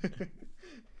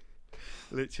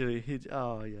 Literally, he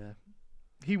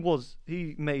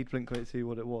made Blink-182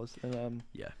 what it was, and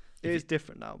Yeah. it is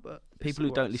different now. But it's People who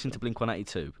alright don't listen to still.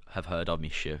 Blink-182 have heard I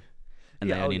Miss You, and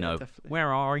Yeah, they oh only yeah, know definitely.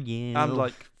 Where are you? And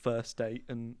like First Date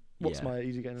and What's Yeah. My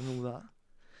Age Again and all that.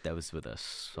 Those were the Yeah,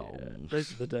 songs.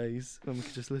 those are the days when we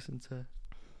could just listen to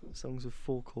songs with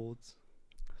 4 chords.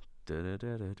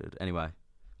 Anyway,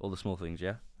 all the small things,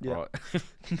 yeah. Yeah.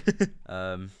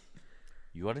 Right.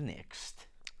 You are the next.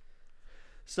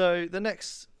 So the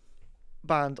next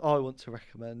band I want to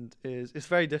recommend it's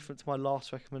very different to my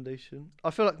last recommendation.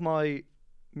 I feel like my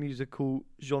musical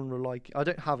genre, I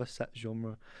don't have a set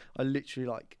genre. I literally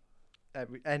like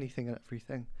anything and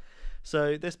everything.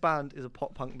 So this band is a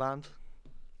pop punk band.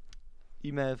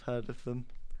 You may have heard of them.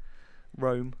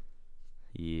 Rome.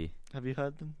 Yeah, Have you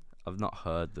heard them? I've not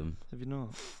heard them. Have you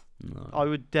not? No. I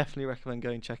would definitely recommend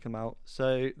going and check them out.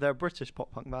 So they're a British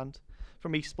pop punk band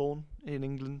from Eastbourne in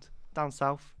England, down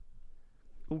south.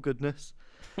 All goodness.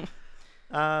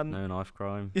 No knife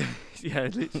crime. Yeah,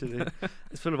 literally.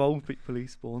 It's full of old people,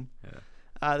 Eastbourne.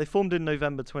 Yeah. They formed in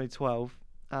November 2012,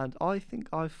 and I think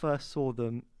I first saw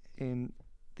them in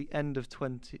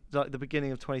the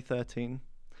beginning of 2013.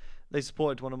 They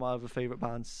supported one of my other favourite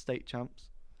bands, State Champs,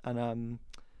 and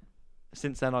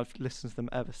since then I've listened to them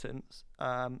ever since.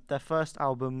 Their first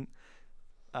album,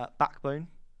 Backbone,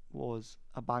 was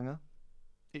a banger.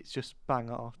 It's just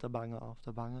banger after banger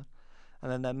after banger.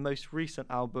 And then their most recent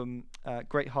album,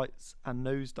 Great Heights and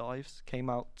Nosedives, came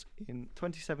out in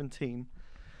 2017.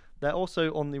 They're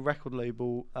also on the record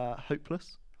label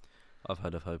Hopeless, I've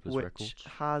heard of Hopeless which Records.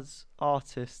 has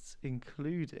artists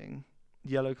including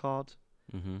Yellow Card,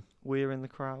 Mm-hmm. We're in the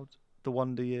Crowd, The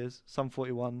Wonder Years, Sum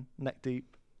 41, Neck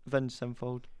Deep, Avenged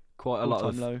Sevenfold, Quite a All lot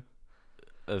Time Low.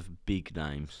 of big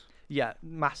names. Yeah,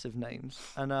 massive names,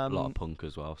 and A lot of punk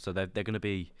as well. So they're going to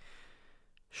be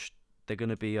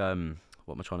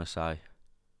what am I trying to say?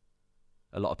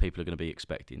 A lot of people are going to be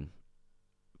expecting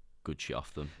good shit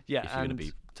off them. yeah, if you're going to and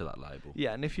be to that label.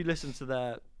 yeah, and if you listen to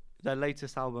their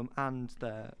latest album and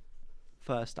their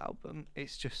first album,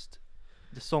 it's just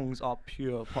the songs are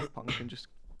pure pop punk and just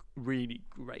really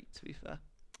great. To be fair,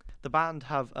 the band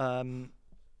have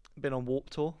been on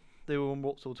Warped Tour. They were on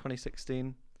Warped Tour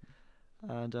 2016,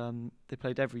 and they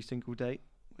played every single date,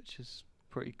 which is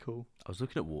pretty cool. I was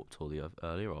looking at Warped Tour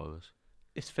earlier. I was.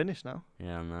 It's finished now.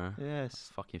 Yeah, I know. Yeah, That's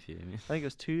fucking fuming. I think it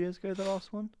was 2 years ago, the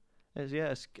last one.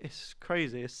 It's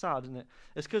crazy. It's sad, isn't it?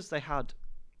 It's because they had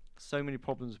so many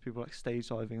problems with people like stage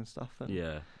diving and stuff. And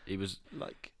Yeah, it was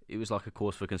like a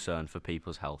cause for concern for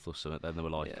people's health or something. Then they were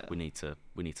like, Yeah. we need to,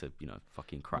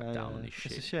 fucking crack down on this It's a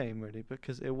shit. shame, really,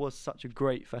 because it was such a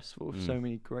great festival with so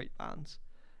many great bands,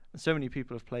 and so many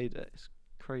people have played it. It's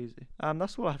crazy.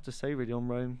 That's all I have to say really on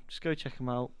Rome. Just go check them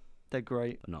out. They're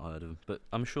great. I've not heard of them, but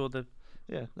I'm sure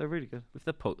Yeah, they're really good. with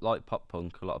the like pop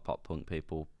punk, a lot of pop punk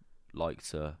people like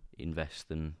to invest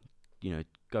and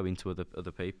go into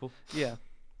other people, Yeah,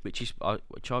 which I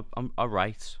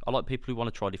rate. I like people who want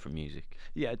to try different music.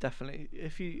 yeah, definitely.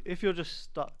 If you're just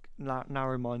stuck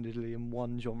narrow-mindedly in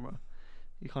one genre,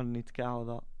 you kind of need to get out of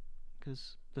that,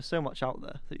 because there's so much out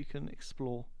there that you can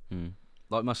explore.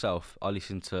 Like myself, I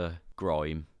listen to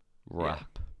grime,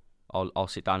 rap. I'll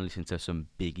sit down and listen to some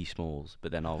Biggie Smalls,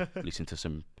 but then I'll listen to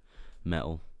some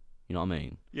metal. You know what I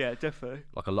mean? Yeah, definitely.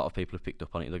 Like a lot of people have picked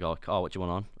up on it. They go like, "Oh, what do you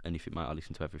want on?" And if it might, I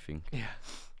listen to everything. Yeah.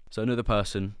 So another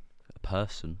person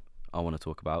I want to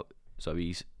talk about. So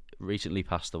he's recently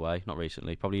passed away. Not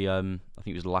recently, probably I think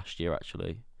it was last year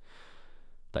actually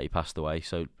that he passed away.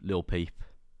 So Lil Peep,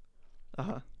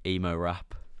 emo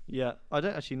rap. Yeah, I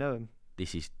don't actually know him.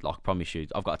 This is like, I promise you,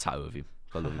 I've got a tattoo of him.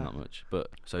 I love him that much. But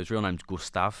so his real name's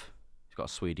Gustav. He's got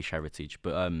a Swedish heritage.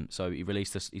 But so he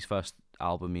released his first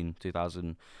album in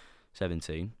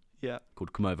 2017. Yeah.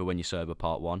 Called "Come Over When You're Sober"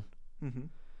 Part 1. Mhm.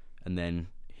 And then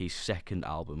his second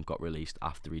album got released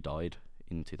after he died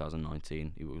in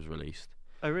 2019. It was released.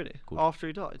 Oh really? Called- After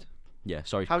he died? Yeah,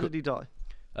 sorry. How did he die?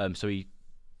 So he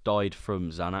died from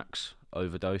Xanax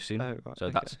overdosing. Oh right. So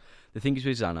okay. that's the thing is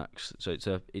with Xanax. So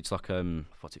it's like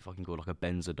what's it fucking called? Like a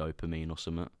benzodopamine or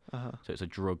something. So it's a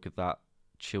drug that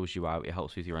chills you out. It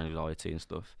helps with your anxiety and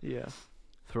stuff. Yeah.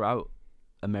 Throughout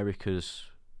America's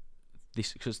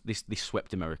this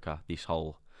swept America. This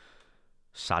whole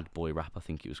sad boy rap, I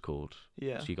think it was called.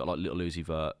 Yeah. So you got like Little Uzi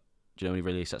Vert. Do you know when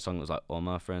he released that song that was like, "All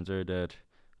my friends are dead,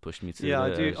 pushed me to Yeah,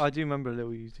 the edge." I do remember Lil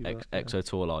Uzi Vert, yeah. EXO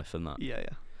Tour Life and that. Yeah.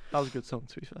 That was a good song,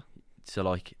 to be fair. So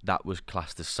like that was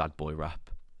classed as sad boy rap.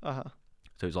 So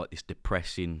it was like this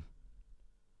depressing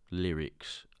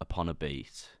lyrics upon a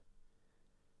beat,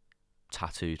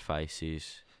 tattooed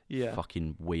faces, Yeah.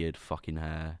 fucking weird fucking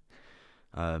hair,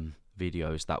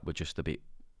 videos that were just a bit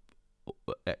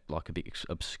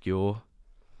obscure,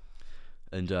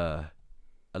 and a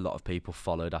lot of people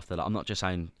followed after that. I'm not just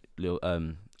saying Lil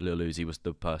Uzi was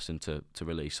the person to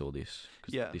release all this,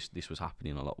 because Yeah. this was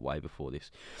happening a lot way before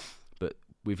this. But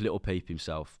with Little Peep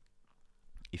himself,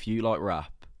 if you like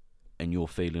rap and you're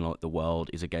feeling like the world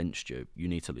is against you, you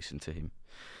need to listen to him.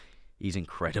 He's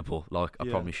incredible. Like, I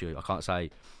Yeah. promise you, I can't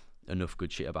say enough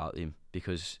good shit about him,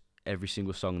 because every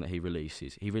single song that he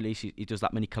does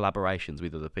that many collaborations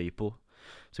with other people.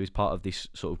 So he's part of this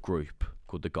sort of group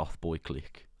called the Goth Boy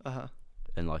Clique.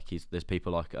 And like there's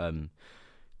people like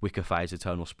Wicker Phase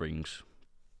Eternal Springs,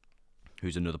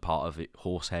 who's another part of it.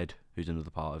 Horsehead, who's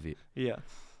another part of it. Yeah.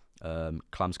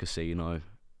 Clams Casino.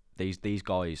 These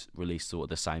guys released sort of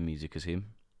the same music as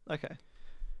him, Okay.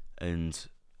 and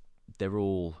they're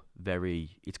all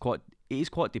very. It is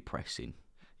quite depressing.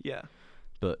 Yeah.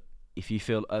 But if you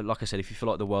feel like I said, if you feel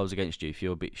like the world's against you, if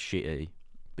you're a bit shitty,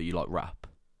 but you like rap,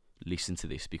 listen to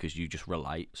this, because you just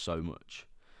relate so much.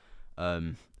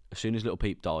 As soon as Little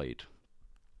Peep died,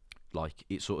 like,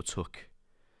 it sort of took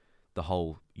the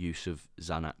whole use of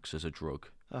Xanax as a drug.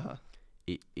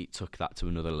 It took that to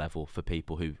another level for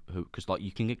people who because like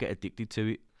you can get addicted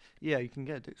to it. Yeah, you can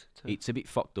get addicted to it. It's a bit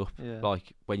fucked up. Yeah.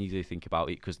 Like when you do think about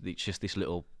it, because it's just this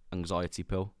little anxiety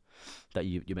pill that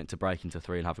you're meant to break into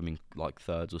 3 and have them in like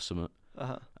thirds or something.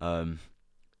 And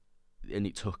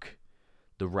it took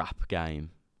the rap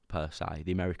game per se,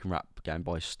 the American rap game,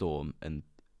 by storm, and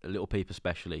Little Peep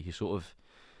especially. He sort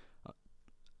of,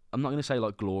 I'm not going to say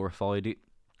like glorified it,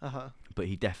 but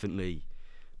he definitely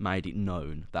made it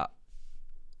known that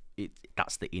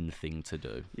that's the in thing to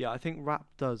do. Yeah, I think rap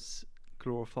does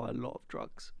glorify a lot of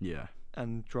drugs Yeah.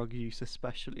 and drug use,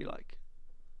 especially like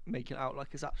making it out like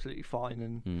it's absolutely fine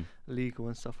and legal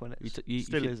and stuff when it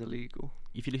still is illegal.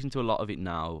 If you listen to a lot of it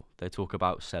now, they talk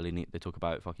about selling it. They talk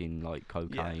about fucking like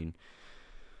cocaine,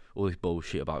 all this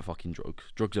bullshit about fucking drugs.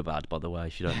 Drugs are bad, by the way,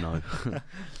 if you don't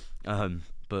know.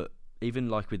 But even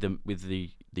like with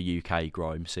the UK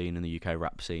grime scene and the UK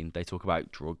rap scene, they talk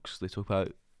about drugs. They talk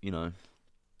about, you know,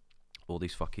 all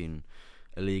this fucking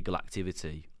illegal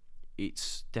activity.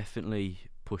 It's definitely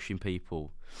pushing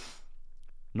people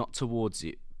not towards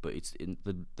it, but it's in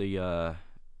their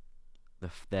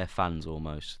fans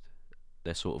almost.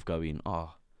 They're sort of going,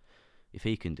 oh, if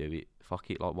he can do it,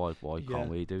 fuck it. Like, why can't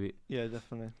we do it? Yeah,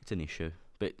 definitely. It's an issue.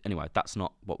 But anyway, that's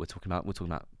not what we're talking about. We're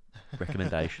talking about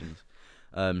recommendations.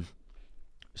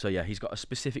 So yeah, he's got a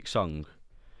specific song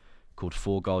called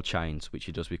 4 Gold Chains, which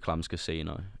he does with Clams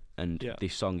Casino. And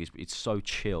this song it's so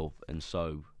chill and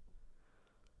so,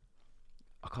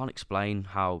 I can't explain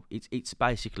how it's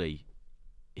basically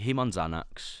him on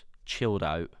Xanax, chilled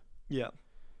out. Yeah.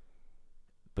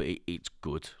 But it's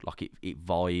good. Like it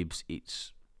vibes.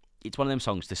 It's one of them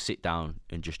songs to sit down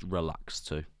and just relax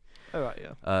to. All right,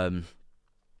 yeah.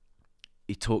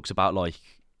 He talks about like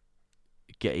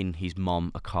getting his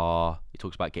mom a car. He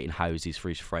talks about getting houses for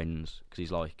his friends because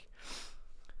he's like.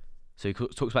 So he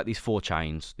talks about these 4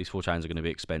 chains. These 4 chains are going to be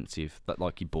expensive. That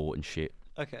like he bought and shit.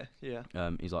 Okay, yeah.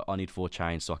 He's like, I need 4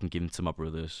 chains so I can give them to my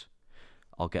brothers.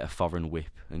 I'll get a foreign whip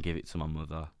and give it to my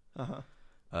mother.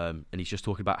 And he's just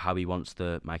talking about how he wants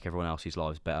to make everyone else's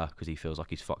lives better because he feels like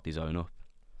he's fucked his own up.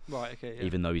 Right, okay, yeah.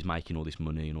 Even though he's making all this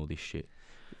money and all this shit.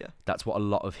 Yeah. That's what a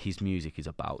lot of his music is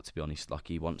about, to be honest. Like,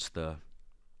 he wants to...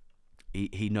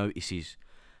 He notices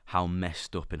how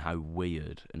messed up and how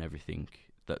weird and everything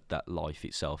that life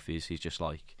itself is. He's just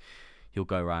like... He'll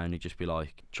go around and just be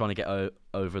like, trying to get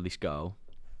over this girl.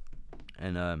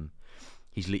 And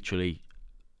he's literally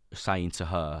saying to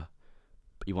her...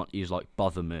 He's like,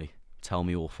 bother me. Tell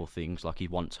me awful things. Like, he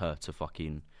wants her to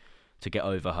fucking... To get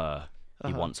over her...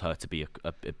 He wants her to be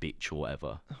a bitch or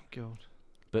whatever. Oh, God.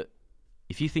 But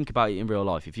if you think about it in real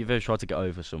life, if you've ever tried to get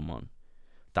over someone,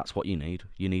 that's what you need.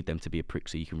 You need them to be a prick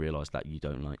so you can realise that you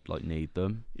don't like need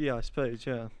them. Yeah, I suppose,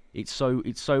 yeah. It's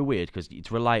so weird because it's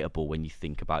relatable when you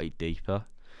think about it deeper.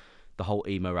 The whole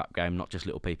emo rap game, not just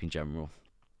Little Peep in general.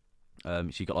 So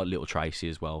you got like Little Tracy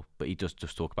as well, but he does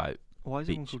just talk about... Why is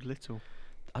everyone called Little?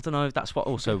 I don't know, that's what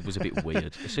also was a bit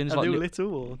weird. As soon as Are like they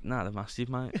little or...? Nah, they're massive,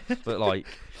 mate. But like...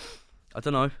 I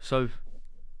don't know. So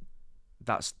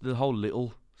that's the whole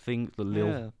little thing. The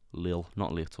lil,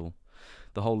 not little.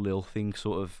 The whole lil thing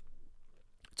sort of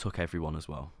took everyone as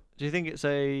well. Do you think it's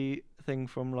a thing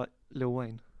from like Lil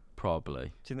Wayne?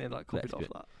 Probably. Do you think they like copied off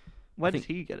that? Where did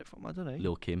he get it from? I don't know.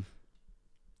 Lil Kim.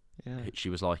 Yeah. She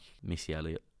was like Missy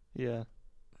Elliott. Yeah.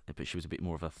 But she was a bit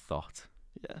more of a thought.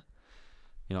 Yeah.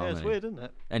 You know what I mean? It's weird, isn't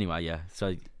it? Anyway, yeah.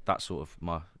 So that's sort of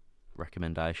my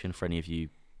recommendation for any of you.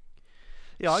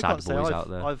 Yeah, I can't say out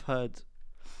there. I've heard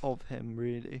of him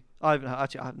really. I haven't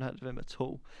heard of him at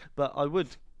all. But I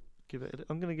would give it.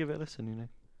 I'm going to give it a listen. You know.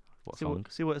 What song?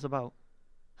 See what it's about.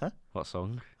 Huh? What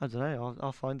song? I don't know.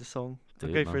 I'll find a song. I'll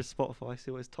Do go it, for man. his Spotify.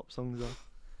 See what his top songs are.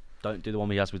 Don't do the one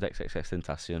he has with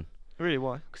XXXTentacion. Really?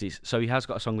 Why? Because he has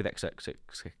got a song with XXX.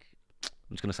 I'm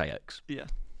just going to say X. Yeah.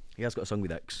 He has got a song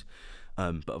with X,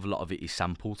 but a lot of it is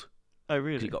sampled. Oh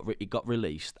really? It got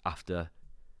released after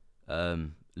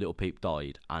Little Peep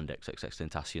died and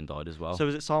XXXTentacion died as well. So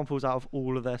is it samples out of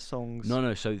all of their songs?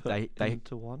 No. So they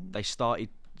into one. They started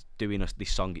doing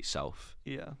this song itself.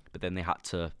 Yeah. But then they had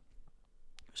to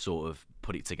sort of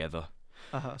put it together,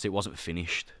 so it wasn't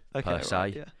finished per se.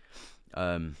 Right,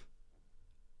 yeah.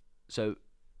 So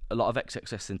a lot of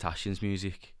XXXTentacion's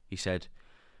music, he said,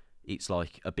 it's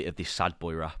like a bit of this sad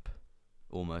boy rap,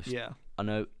 almost. Yeah. I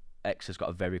know X has got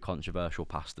a very controversial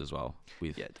past as well.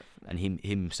 Definitely. And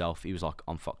himself, he was like,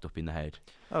 I'm fucked up in the head.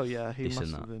 Oh yeah, he this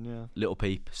must and have been. Yeah. Little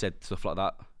Peep said stuff like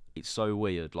that. It's so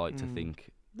weird, like to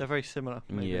think. They're very similar.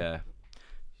 Maybe. Yeah.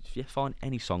 Find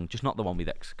any song, just not the one with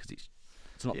X, because it's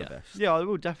not the best. Yeah, I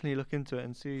will definitely look into it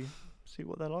and see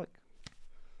what they're like.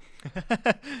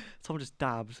 Someone just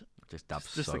dabbed. Just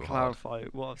dabs Just so to hard. clarify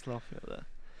what I was laughing at there.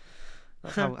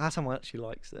 That's how much actually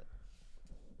likes it.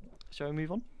 Shall we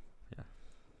move on? Yeah.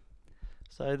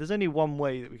 So there's only one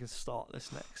way that we can start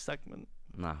this next segment.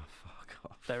 Nah, fuck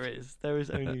off. There is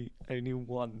only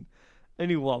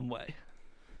one way.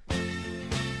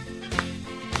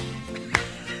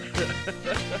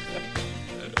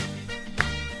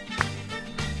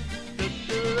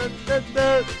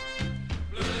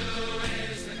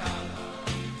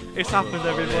 It's happened,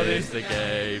 everybody. It's the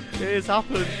game. It has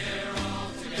happened.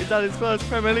 He's had his first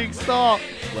Premier League start.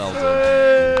 Well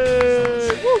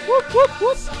done. Whoop, whoop, whoop,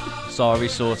 whoop. Sorry,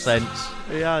 saw sense.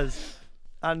 He has.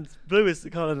 And blue is the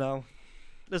colour now.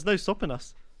 There's no stopping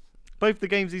us. Both the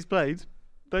games he's played,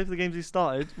 both the games he's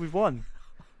started, we've won.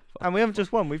 And we haven't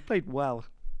just won, we've played well.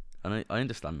 I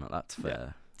understand that. That's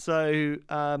fair. So,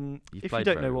 if you played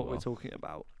don't know very what well. we're talking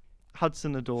about,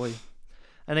 Hudson-Odoi,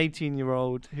 an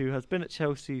 18-year-old who has been at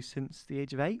Chelsea since the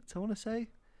age of 8, I want to say.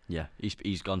 Yeah,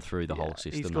 he's gone through the whole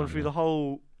system. He's gone through the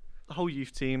whole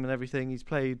youth team and everything. He's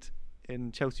played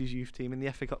in Chelsea's youth team in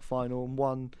the FA Cup final and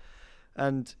won.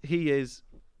 And he is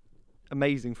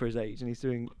amazing for his age, and he's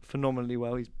doing phenomenally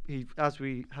well. He as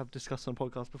we have discussed on the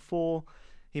podcast before,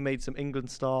 he made some England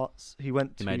starts. He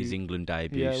made his England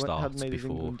debut starts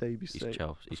before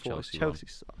his Chelsea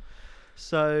start.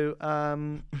 So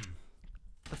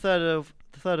the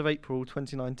 3rd of April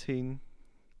 2019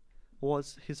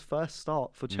 was his first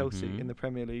start for Chelsea in the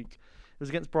Premier League. It was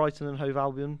against Brighton and Hove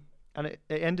Albion, and it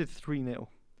ended 3-0.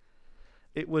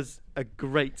 It was a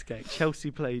great game.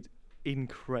 Chelsea played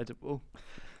incredible.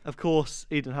 Of course,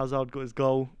 Eden Hazard got his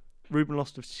goal, Ruben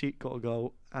Loftus-Cheek got a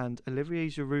goal, and Olivier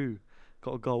Giroud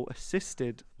got a goal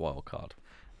assisted by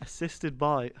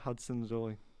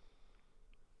Hudson-Odoi.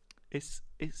 It's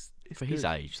for good. his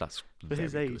age. That's for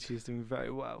his age. good. He's doing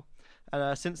very well.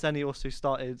 And since then, he also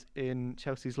started in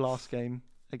Chelsea's last game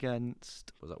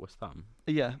against. Was that West Ham?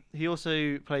 Yeah, he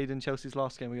also played in Chelsea's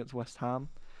last game against West Ham,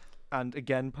 and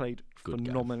again played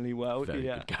phenomenally well. Very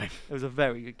good game. It was a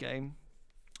very good game.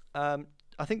 I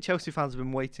think Chelsea fans have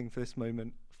been waiting for this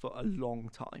moment for a long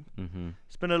time. Mm-hmm.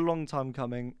 It's been a long time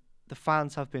coming. The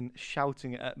fans have been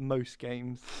shouting it at most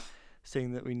games,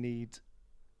 saying that we need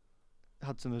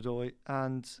Hudson-Odoi,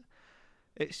 and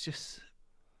it's just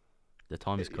the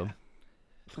time has come.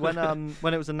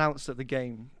 When it was announced at the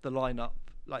game, the lineup,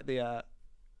 like the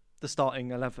starting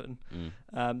 11,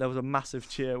 there was a massive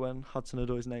cheer when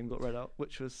Hudson-Odoi's name got read out,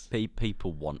 which was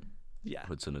people want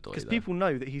Hudson-Odoi because people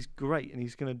know that he's great and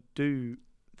he's going to do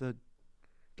the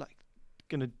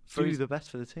best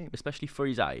for the team, especially for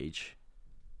his age.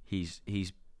 He's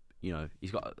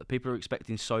got people are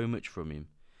expecting so much from him,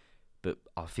 but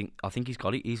I think he's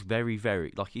got it. He's very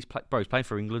he's playing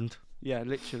for England. Yeah,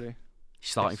 literally. He's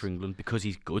starting for England because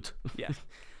he's good. Yeah,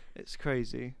 it's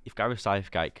crazy. If Gareth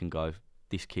Southgate can go,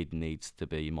 this kid needs to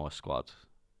be in my squad.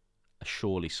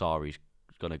 Surely Sarri's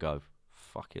gonna go.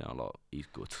 Fucking hell, lot. He's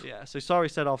good. Yeah. So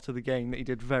Sarri said after the game that he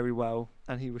did very well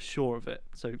and he was sure of it.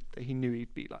 So he knew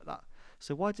he'd be like that.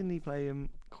 So why didn't he play him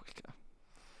quicker?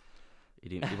 He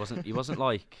didn't. He wasn't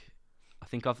like. I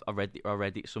think I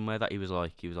read it somewhere that he was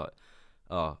like,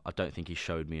 oh, I don't think he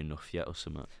showed me enough yet or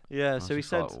something. Yeah. So he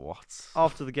said what?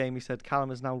 After the game, he said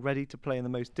Callum is now ready to play in the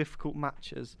most difficult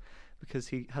matches because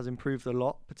he has improved a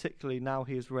lot. Particularly now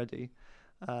he is ready,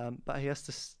 but he has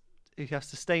to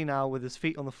stay now with his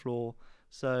feet on the floor.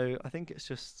 So I think it's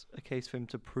just a case for him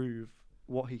to prove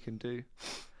what he can do.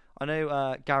 I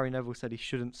know Gary Neville said he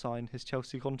shouldn't sign his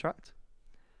Chelsea contract,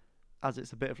 as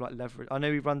it's a bit of like leverage. I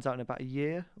know he runs out in about a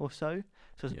year or so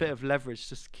it's a bit of leverage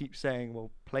just to keep saying,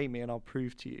 well, play me and I'll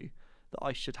prove to you that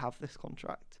I should have this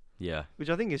contract. Yeah. Which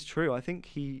I think is true. I think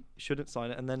he shouldn't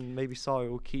sign it, and then maybe Sarri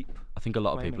will keep. I think a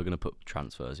lot of people are going to put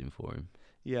transfers in for him.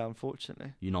 Yeah,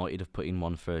 unfortunately. United have put in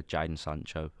one for Jadon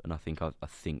Sancho, and I think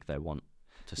they want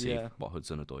to see what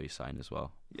Hudson-Odoi is saying as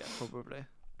well. Yeah, probably.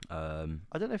 I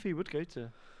don't know if he would go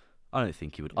to. I don't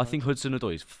think he would. I think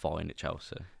Hudson-Odoi is fine at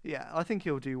Chelsea. Yeah, I think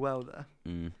he'll do well there.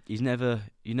 You never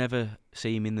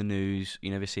see him in the news.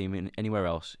 You never see him anywhere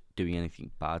else doing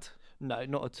anything bad. No,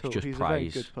 not at all. Just He's praise. a very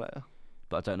good player.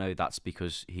 But I don't know. That's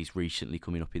because he's recently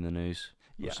coming up in the news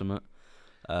or something.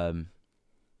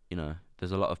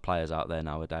 There's a lot of players out there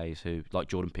nowadays who, like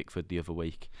Jordan Pickford the other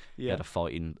week, he had a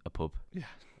fight in a pub. Yeah.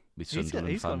 With Sunderland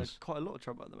he's got fans. quite a lot of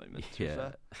trouble at the moment. To be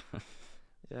fair.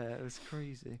 Yeah, it was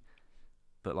crazy.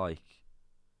 But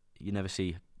you never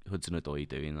see Hudson-Odoi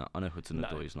doing that. I know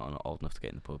Hudson-Odoi is not old enough to get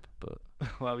in the pub, but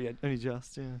well, yeah, only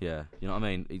just, yeah. Yeah, you know what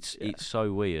I mean. It's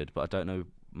so weird, but I don't know.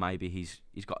 Maybe he's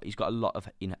got a lot of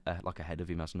ahead of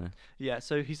him, hasn't he? Yeah,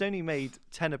 so he's only made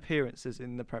 10 appearances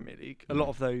in the Premier League. A lot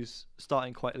of those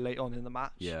starting quite late on in the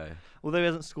match. Yeah. Although he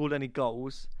hasn't scored any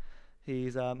goals,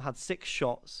 he's had 6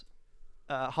 shots,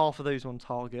 half of those on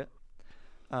target.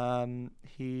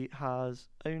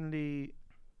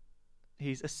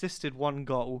 He's assisted 1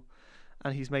 goal,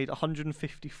 and he's made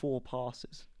 154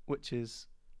 passes, which is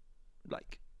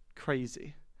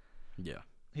crazy. Yeah.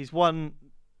 He's won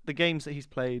the games that he's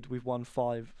played. We've won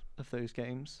 5 of those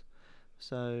games,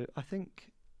 so I think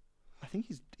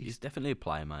he's definitely a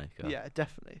playmaker. Yeah,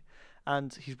 definitely,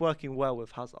 and he's working well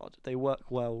with Hazard. They work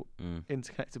well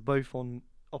interconnected, both on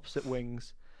opposite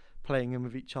wings, playing in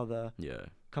with each other. Yeah.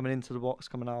 coming into the box,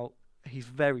 coming out. He's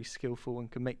very skillful and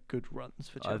can make good runs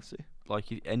for Chelsea.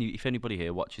 Like if anybody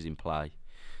here watches him play,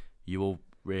 you will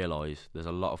realise there's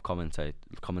a lot of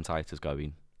commentators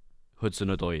going,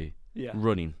 Hudson-Odoi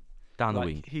running down the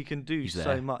wing. He can do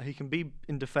so much. He can be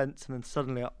in defence and then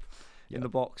suddenly up in the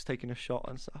box taking a shot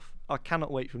and stuff. I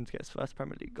cannot wait for him to get his first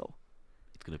Premier League goal.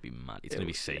 It's going to be mad. It's going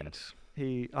to be scenes.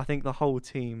 I think the whole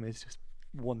team is just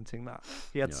wanting that.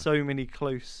 He had so many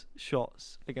close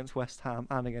shots against West Ham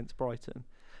and against Brighton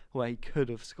where he could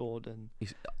have scored, and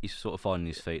he's sort of finding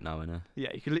his feet now, isn't he? Yeah,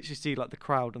 you can literally see like the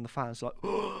crowd and the fans like,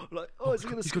 is he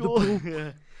going to score?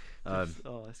 Yeah.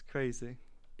 It's crazy.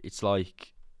 It's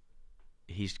like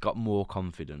he's got more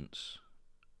confidence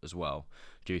as well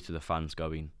due to the fans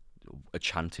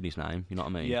chanting his name. You know what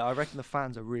I mean? Yeah, I reckon the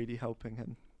fans are really helping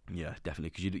him. Yeah,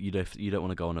 definitely, because you don't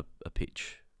want to go on a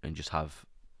pitch and just have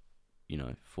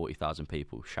 40,000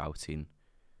 people shouting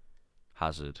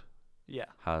Hazard. Yeah.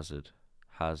 Hazard.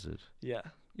 Yeah,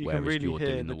 you can really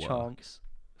hear the chants.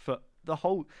 For the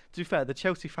whole, to be fair, the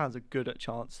Chelsea fans are good at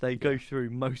chants. They go through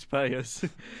most players.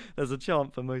 There's a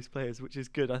chant for most players, which is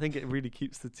good. I think it really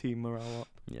keeps the team morale up.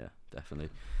 Yeah, definitely.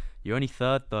 You're only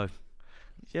third though.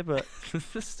 Yeah, but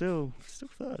still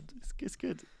third. It's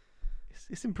good.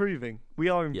 It's improving. We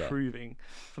are improving.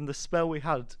 From the spell we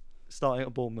had starting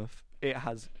at Bournemouth,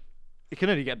 it can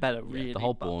only get better, really. The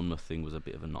whole Bournemouth thing was a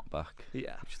bit of a knockback.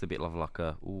 Yeah. Just a bit of like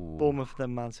a... Ooh. Bournemouth,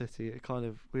 then Man City,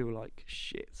 we were like,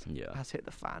 shit. Yeah. Has hit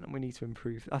the fan and we need to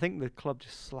improve. I think the club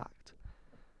just slacked.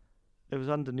 It was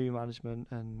under new management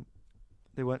and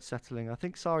they weren't settling. I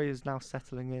think Sarri is now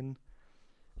settling in.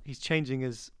 He's changing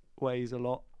his ways a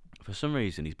lot. For some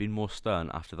reason, he's been more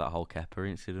stern after that whole Kepa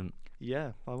incident.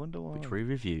 Yeah, I wonder why. Which we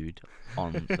reviewed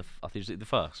on I think it was the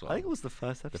first one. I think it was the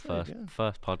first episode. The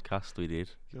first podcast we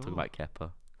did talking about Kepa.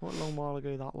 What a long while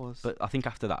ago that was. But I think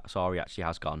after that, Sarri actually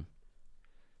has gone,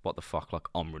 what the fuck, like,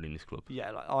 I'm running this club. Yeah,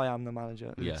 like, I am the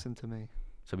manager. Listen to me.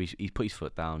 So he's put his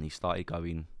foot down. He started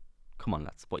going, come on,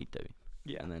 lads, what are you doing?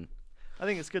 Yeah. And then I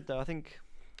think it's good though. I think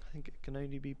it can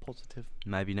only be positive.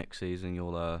 Maybe next season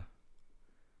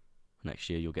next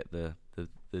year you'll get the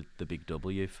big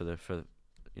W for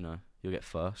you'll get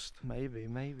first. Maybe.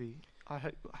 I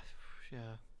hope.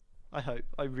 Yeah.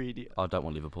 I really. I don't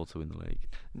want Liverpool to win the league.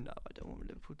 No, I don't want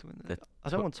Liverpool to win the league. I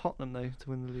don't want Tottenham though to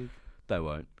win the league. They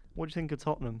won't. What do you think of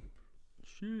Tottenham?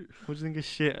 Shit. What do you think of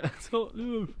shit?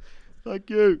 Tottenham. Thank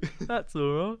you. That's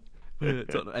alright.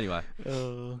 Tottenham. Anyway,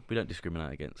 we don't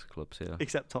discriminate against clubs here.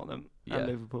 Except Tottenham and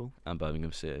Liverpool and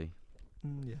Birmingham City.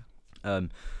 Yeah.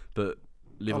 But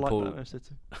Liverpool. I like Birmingham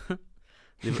City.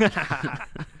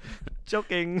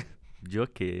 Joking.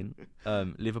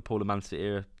 Liverpool and Man City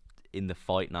are in the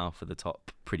fight now for the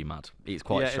top. Pretty mad. It's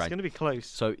quite strange. It's going to be close.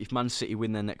 So if Man City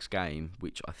win their next game,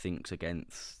 which I think's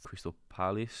against Crystal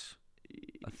Palace,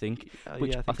 I think they're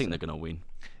going to win.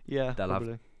 Yeah, they'll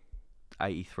probably. have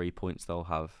 83 points. They'll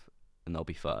have, and they'll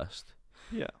be first.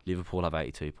 Yeah. Liverpool have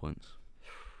 82 points.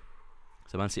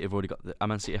 So Man City have already got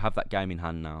Man City have that game in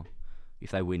hand now.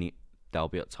 If they win it, they'll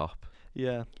be at top.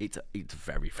 Yeah, it's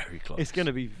very, very close. It's going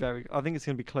to be I think it's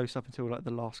going to be close up until like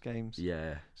the last games.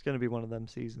 Yeah, it's going to be one of them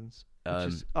seasons. I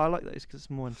like that because it's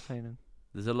more entertaining.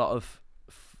 There's a lot of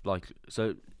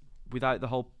without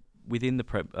within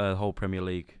the whole Premier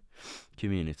League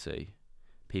community,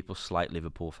 people slate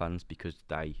Liverpool fans because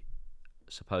they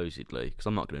supposedly, because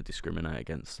I'm not going to discriminate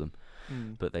against them,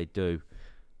 but they do,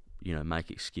 make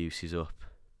excuses up.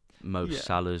 Mo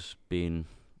Salah's been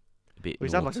a bit naughty.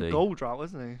 He's had like a goal drought,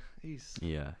 hasn't he?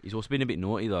 He's also been a bit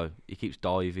naughty though. He keeps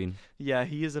diving. Yeah,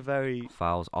 he is a very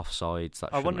fouls, offsides.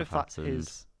 I wonder if that's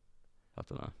his. I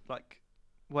don't know. Like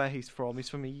where he's from. He's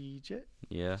from Egypt.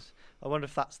 Yeah. I wonder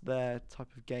if that's their type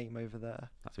of game over there.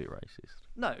 That's a bit racist.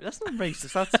 No, that's not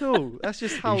racist at all. That's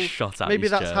just how. Shot at maybe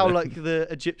that's chair. how like the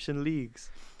Egyptian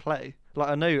leagues play. Like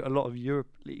I know a lot of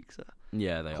Europe leagues are.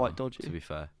 Yeah, they quite are, dodgy. To be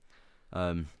fair,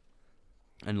 and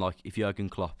like if Jurgen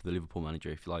Klopp, the Liverpool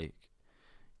manager,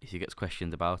 if he gets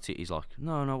questioned about it, he's like,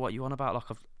 no, what you on about? Like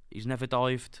he's never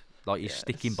dived. Like he's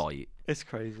sticking by it. It's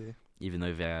crazy. Even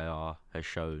though VAR has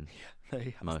shown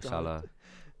Mo dived. Salah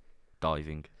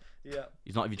diving. Yeah.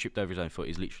 He's not even tripped over his own foot.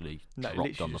 He's literally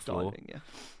dropped on the floor. Diving, yeah.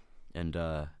 And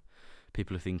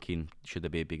people are thinking, should there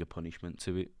be a bigger punishment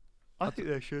to it? I think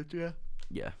there should, yeah.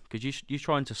 Yeah, because you're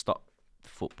trying to stop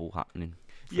football happening.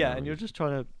 Yeah, and you're just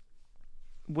trying to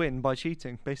win by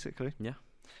cheating, basically. Yeah.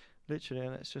 Literally,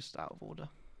 and it's just out of order.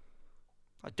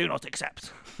 I do not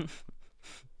accept.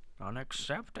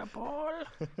 Unacceptable.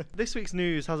 This week's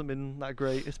news hasn't been that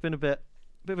great. It's been a bit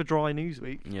of a dry news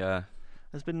week. Yeah.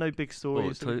 There's been no big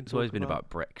stories. Well, it's always been about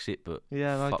Brexit, but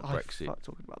yeah, fuck Brexit. Fuck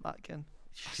talking about that again.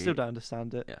 I still don't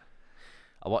understand it. Yeah.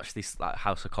 I watched this like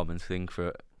House of Commons thing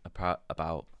for about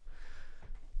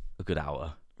a good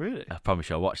hour. Really? I promise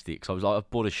you, I watched it because I was like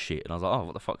bored as shit, and I was like, oh,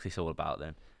 what the fuck's this all about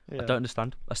then? I don't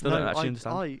understand. I still don't actually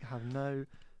understand. I have no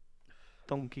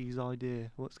donkey's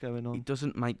idea what's going on. It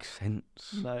doesn't make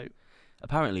sense. No.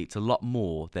 Apparently, it's a lot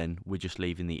more than we're just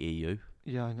leaving the EU.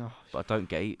 Yeah, I know. But I don't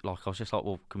get it. Like, I was just like,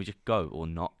 well, can we just go or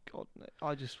not? God, no.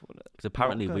 I just want to. Because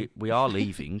apparently we are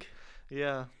leaving,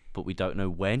 Yeah. but we don't know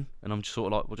when. And I'm just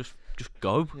sort of like, well, just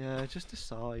go. Yeah, just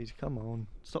decide. Come on.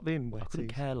 Stop being wetty. I couldn't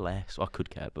care less. I could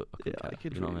care, but I couldn't care. I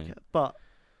could you know really what I mean? care. But we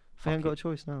Fuck ain't got it. a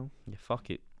choice now. Yeah, fuck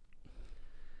it.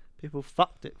 People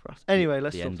fucked it for us. Anyway,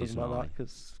 let's The stop end talking is about nigh. that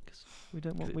because we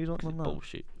don't want 'Cause it's that.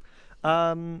 bullshit.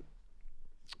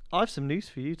 I have some news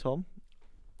for you, Tom.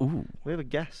 Ooh. We have a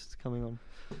guest coming on.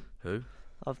 Who?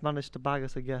 I've managed to bag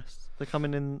us a guest. They're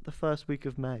coming in the first week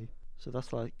of May, so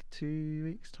that's like 2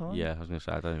 weeks' time. Yeah, I was going to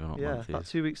say, I don't even know what Yeah, month it about is.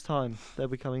 2 weeks' time they'll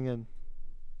be coming in.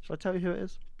 Shall I tell you who it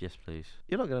is? Yes, please.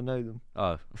 You're not going to know them.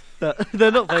 Oh.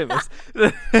 They're not famous.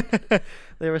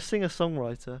 They're a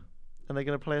singer-songwriter, and they're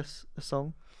going to play us a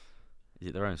song. Is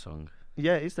it their own song?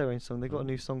 Yeah, it's their own song. They've got a Oh.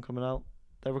 new song coming out.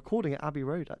 They're recording at Abbey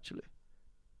Road, actually.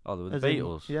 Oh, they were the As in-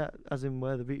 Beatles? yeah, as in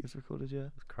where the Beatles recorded, yeah.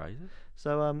 That's crazy.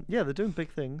 So, yeah, they're doing big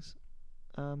things.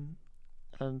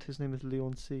 And his name is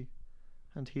Leon C.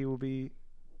 And he will be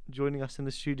joining us in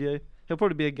the studio. He'll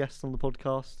probably be a guest on the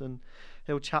podcast, and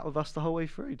he'll chat with us the whole way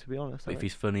through, to be honest. But if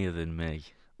he's funnier than me,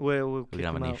 we'll we're kick going to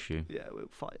have him an out. issue. Yeah, we'll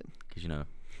fight him. Because, you know,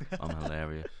 I'm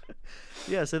hilarious.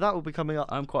 Yeah, so that will be coming up.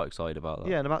 I'm quite excited about that.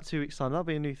 Yeah, in about 2 weeks' time. That'll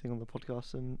be a new thing on the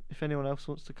podcast. And if anyone else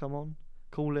wants to come on,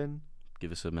 call in.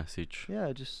 Give us a message.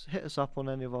 Yeah, just hit us up on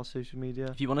any of our social media.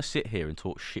 If you want to sit here and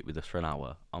talk shit with us for an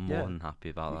hour, I'm Yeah. more than happy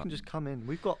about You that. can just come in.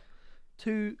 We've got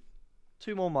two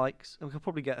more mics, and we could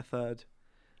probably get a third.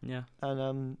 Yeah.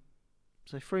 And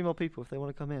so 3 more people if they want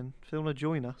to come in, if they want to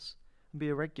join us and be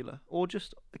a regular, or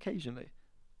just occasionally,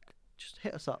 just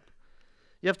hit us up.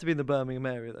 You have to be in the Birmingham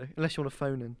area though, unless you want to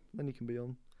phone in, then you can be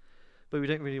on. But we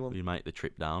don't really want. We make the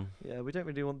trip down. Yeah, we don't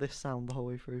really want this sound the whole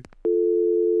way through.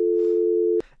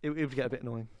 It would get a bit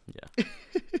annoying. Yeah.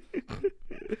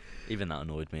 Even that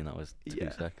annoyed me, and that was 2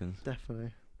 Yeah. seconds.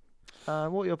 Definitely.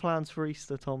 What are your plans for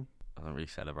Easter, Tom? I don't really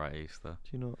celebrate Easter.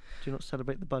 Do you not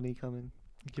celebrate the bunny coming,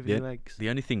 and giving Yeah. you eggs? The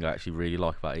only thing I actually really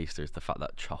like about Easter is the fact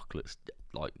that chocolate's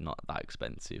like not that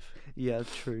expensive. Yeah,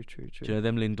 true. Do you know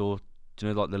them Lindor? Do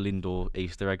you know like the Lindor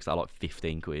Easter eggs that are like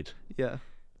 15 quid? Yeah,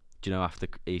 Do you know after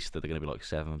Easter they're gonna be like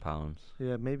 £7?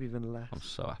 yeah, maybe even less. I'm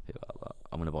so happy about that.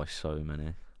 I'm gonna buy so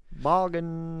many.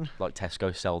 Bargain. Like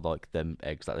Tesco sell like them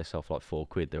eggs that they sell for like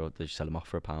 £4. They just sell them off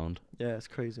for £1. Yeah, it's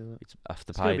crazy, isn't it? It's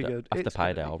after It's gonna be payday. good. After It's gonna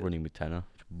payday, be I'll good. run in with tenner.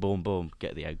 Boom, boom,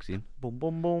 get the eggs in. Boom,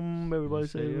 boom, boom. Everybody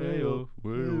say, hey, "Hey-o,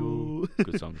 hey-o."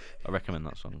 Good song. I recommend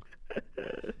that song.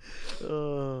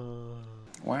 Oh.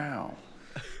 Wow.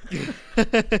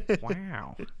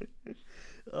 Wow.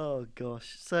 Oh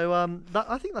gosh. So that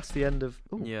I think that's the end of.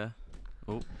 Ooh. Yeah.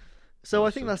 So I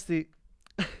Awesome. think that's the.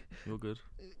 You're good.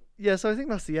 Yeah. So I think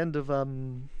that's the end of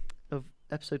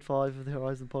episode 5 of the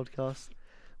Horizon podcast.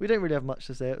 We don't really have much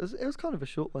to say. It was kind of a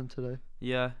short one today.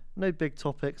 Yeah. No big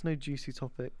topics. No juicy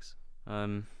topics.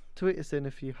 Tweet us in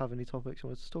if you have any topics you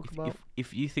want us to talk about.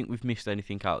 If you think we've missed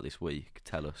anything out this week,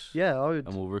 tell us. Yeah, I would.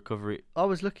 And we'll recover it. I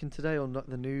was looking today on like,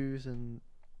 the news and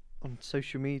on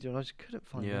social media, and I just couldn't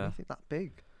find Yeah. anything that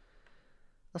big.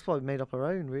 That's why we made up our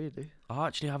own, really. I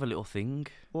actually have a little thing.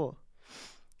 What?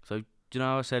 So, do you know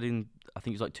how I said I think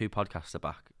it was like 2 podcasts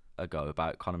ago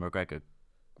about Conor McGregor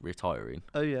retiring?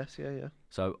 Oh yes, yeah.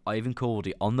 So, I even called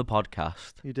it on the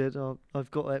podcast. You did.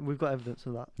 We've got evidence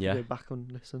of that. Yeah. Go back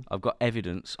and listen. I've got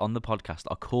evidence on the podcast.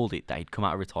 I called it that he'd come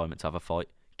out of retirement to have a fight.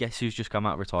 Guess who's just come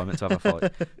out of retirement to have a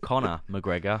fight? Conor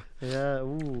McGregor. Yeah.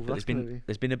 Ooh, But that's gonna be.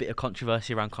 there's been a bit of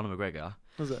controversy around Conor McGregor.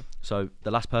 Was it? So the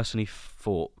last person he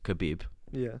fought, Khabib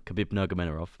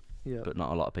Nurmagomedov, Yeah. but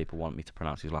not a lot of people want me to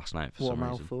pronounce his last name for What a some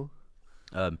reason. mouthful.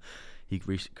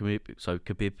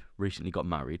 Khabib recently got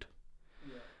married.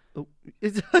 Oh, I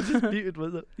just muted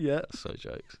myself. Yeah. So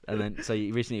jokes. And then so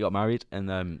he recently got married,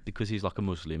 and because he's like a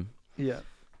Muslim, Yeah.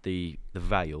 the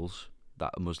veils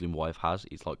that a Muslim wife has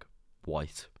is like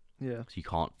white, Yeah. so you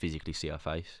can't physically see her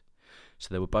face. So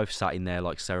they were both sat in their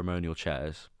like ceremonial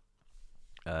chairs,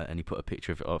 and he put a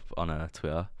picture of it up on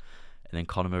Twitter, and then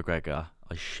Conor McGregor,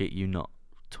 I shit you not,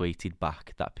 tweeted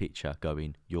back that picture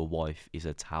going, "Your wife is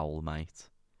a towel, mate."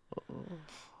 Oh.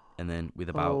 And then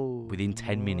within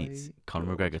 10 minutes, my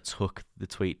Conor God. McGregor took the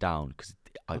tweet down because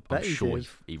I'm bet he sure did.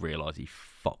 he realised he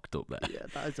fucked up there. Yeah,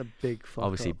 that is a big fuck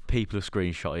Obviously, up. people have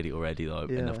screenshotted it already though, and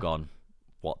Yeah. they've gone,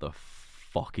 "What the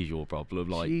fuck is your problem?"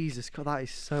 Like, Jesus God, that is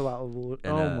so out of order.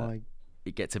 And, Oh my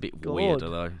it gets a bit God. weirder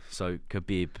though. So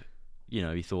Khabib,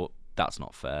 he thought that's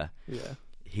not fair. Yeah.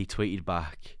 He tweeted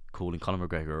back calling Conor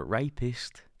McGregor a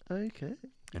rapist Okay.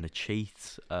 and a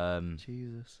cheat,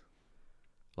 Jesus.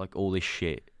 like all this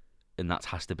shit, and that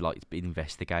has to be like it's been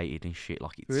investigated and shit.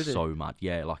 Like it's Really? so mad.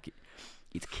 Yeah, like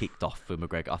it's kicked off for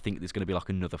McGregor. I think there's gonna be like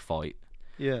another fight.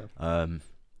 Yeah.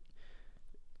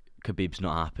 Khabib's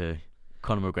not happy.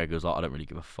 Conor McGregor's like, I don't really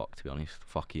give a fuck, to be honest.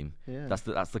 Fuck him. Yeah. That's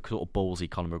the sort of ballsy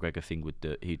Conor McGregor thing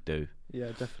he'd do. Yeah,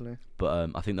 definitely.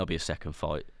 But I think there'll be a second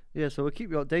fight. Yeah, so we'll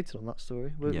keep you updated on that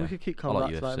story. We Yeah. could keep I coming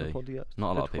like back to that in the UFC. podcast.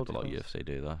 Not a lot of people like UFC,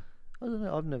 do they? I don't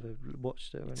know. I've never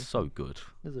watched it or anything. It's so good.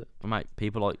 Is it? But mate,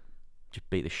 people like just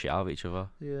beat the shit out of each other.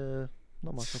 Yeah.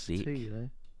 Not my cup of Sick. tea,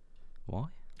 Why?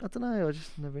 I don't know. I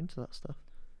just never into that stuff.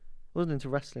 Wasn't into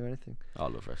wrestling or anything. I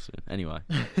love wrestling. Anyway,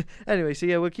 Anyway, so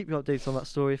yeah, we'll keep you updated on that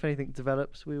story. If anything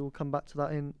develops, we will come back to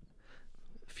that in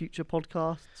future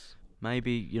podcasts.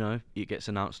 maybe it gets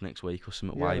announced next week or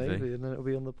something Yeah, wavy. maybe, and then it'll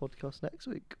be on the podcast next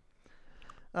week.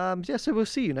 Yeah, so we'll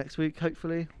see you next week.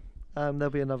 Hopefully, there'll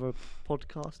be another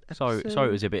podcast episode. Sorry,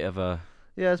 it was a bit of a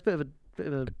Yeah, it's a bit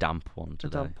of a damp one a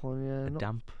today. damp one. Yeah, not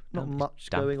Damp? much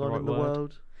damp going the on right in the word?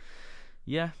 world.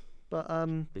 Yeah, But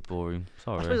bit boring. I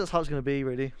Sorry. suppose that's how it's going to be,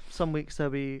 really. Some weeks there'll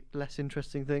be less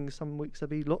interesting things. Some weeks there'll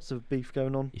be lots of beef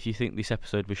going on. If you think this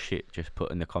episode was shit, just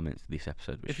put in the comments this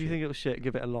episode was If shit. you think it was shit,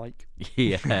 give it a like.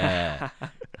 Yeah.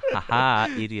 Haha,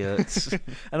 idiots.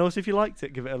 And also, if you liked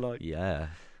it, give it a like. Yeah.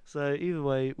 So either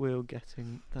way, we're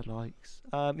getting the likes.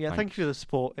 Yeah, thank you for the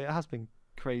support. It has been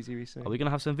crazy recently. Are we going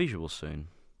to have some visuals soon?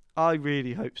 I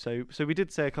really hope so. So we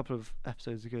did say a couple of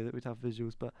episodes ago that we'd have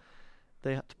visuals, but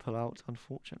they had to pull out,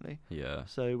 unfortunately. Yeah.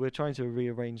 So we're trying to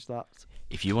rearrange that.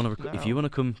 If you want to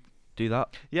come do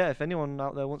that, Yeah, if anyone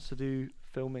out there wants to do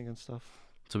filming and stuff,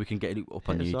 so we can get it up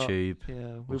on hit us up. YouTube. Yeah,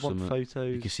 we or want something.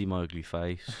 photos. You can see my ugly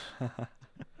face.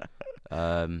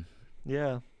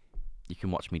 Yeah, You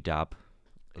can watch me dab.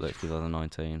 Like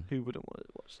 2019. who wouldn't want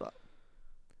to watch that?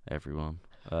 Everyone.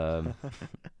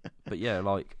 But yeah,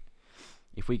 like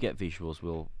if we get visuals,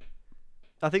 we'll.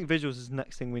 I think visuals is the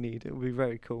next thing we need. It will be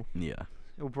very cool. Yeah.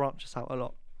 It will branch us out a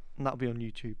lot, and that'll be on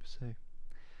YouTube. So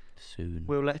Soon.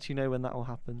 we'll let you know when that all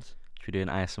happens. Should we do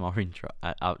an ASMR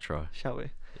outro? Shall we?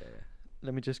 Yeah.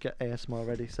 Let me just get ASMR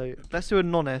ready. So let's do a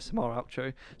non-ASMR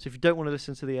outro. So if you don't want to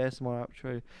listen to the ASMR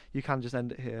outro, you can just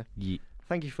end it here. Yeah.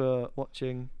 Thank you for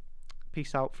watching.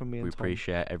 Peace out from me and We Tom.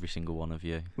 appreciate every single one of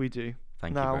you. We do.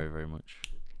 Thank Now- you very, very much.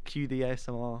 Cue the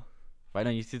ASMR. Right now,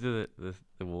 you need to do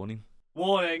the warning.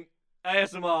 Warning!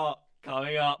 ASMR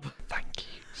coming up. Thank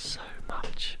you so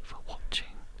much for watching.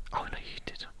 Oh no, you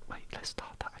didn't. Wait, let's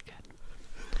start that again.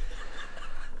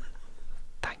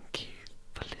 Thank you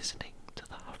for listening to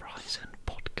the Horizon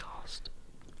podcast.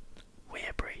 We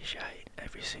appreciate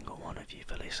every single one of you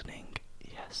for listening.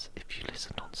 Yes, if you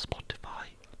listen on Spotify,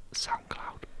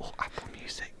 SoundCloud, or Apple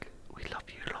Music, we love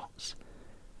you lots.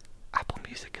 Apple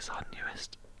Music is our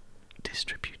newest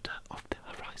distributor of the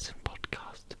Horizon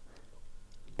podcast.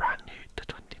 Brand new to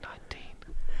 2019.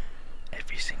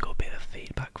 Every single bit of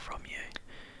feedback from you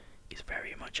is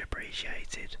very much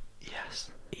appreciated.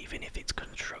 Yes. Even if it's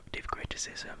constructive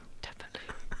criticism.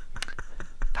 Definitely.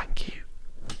 Thank you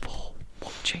for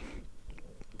watching,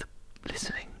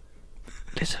 listening.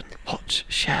 Listen, watch,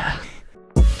 share.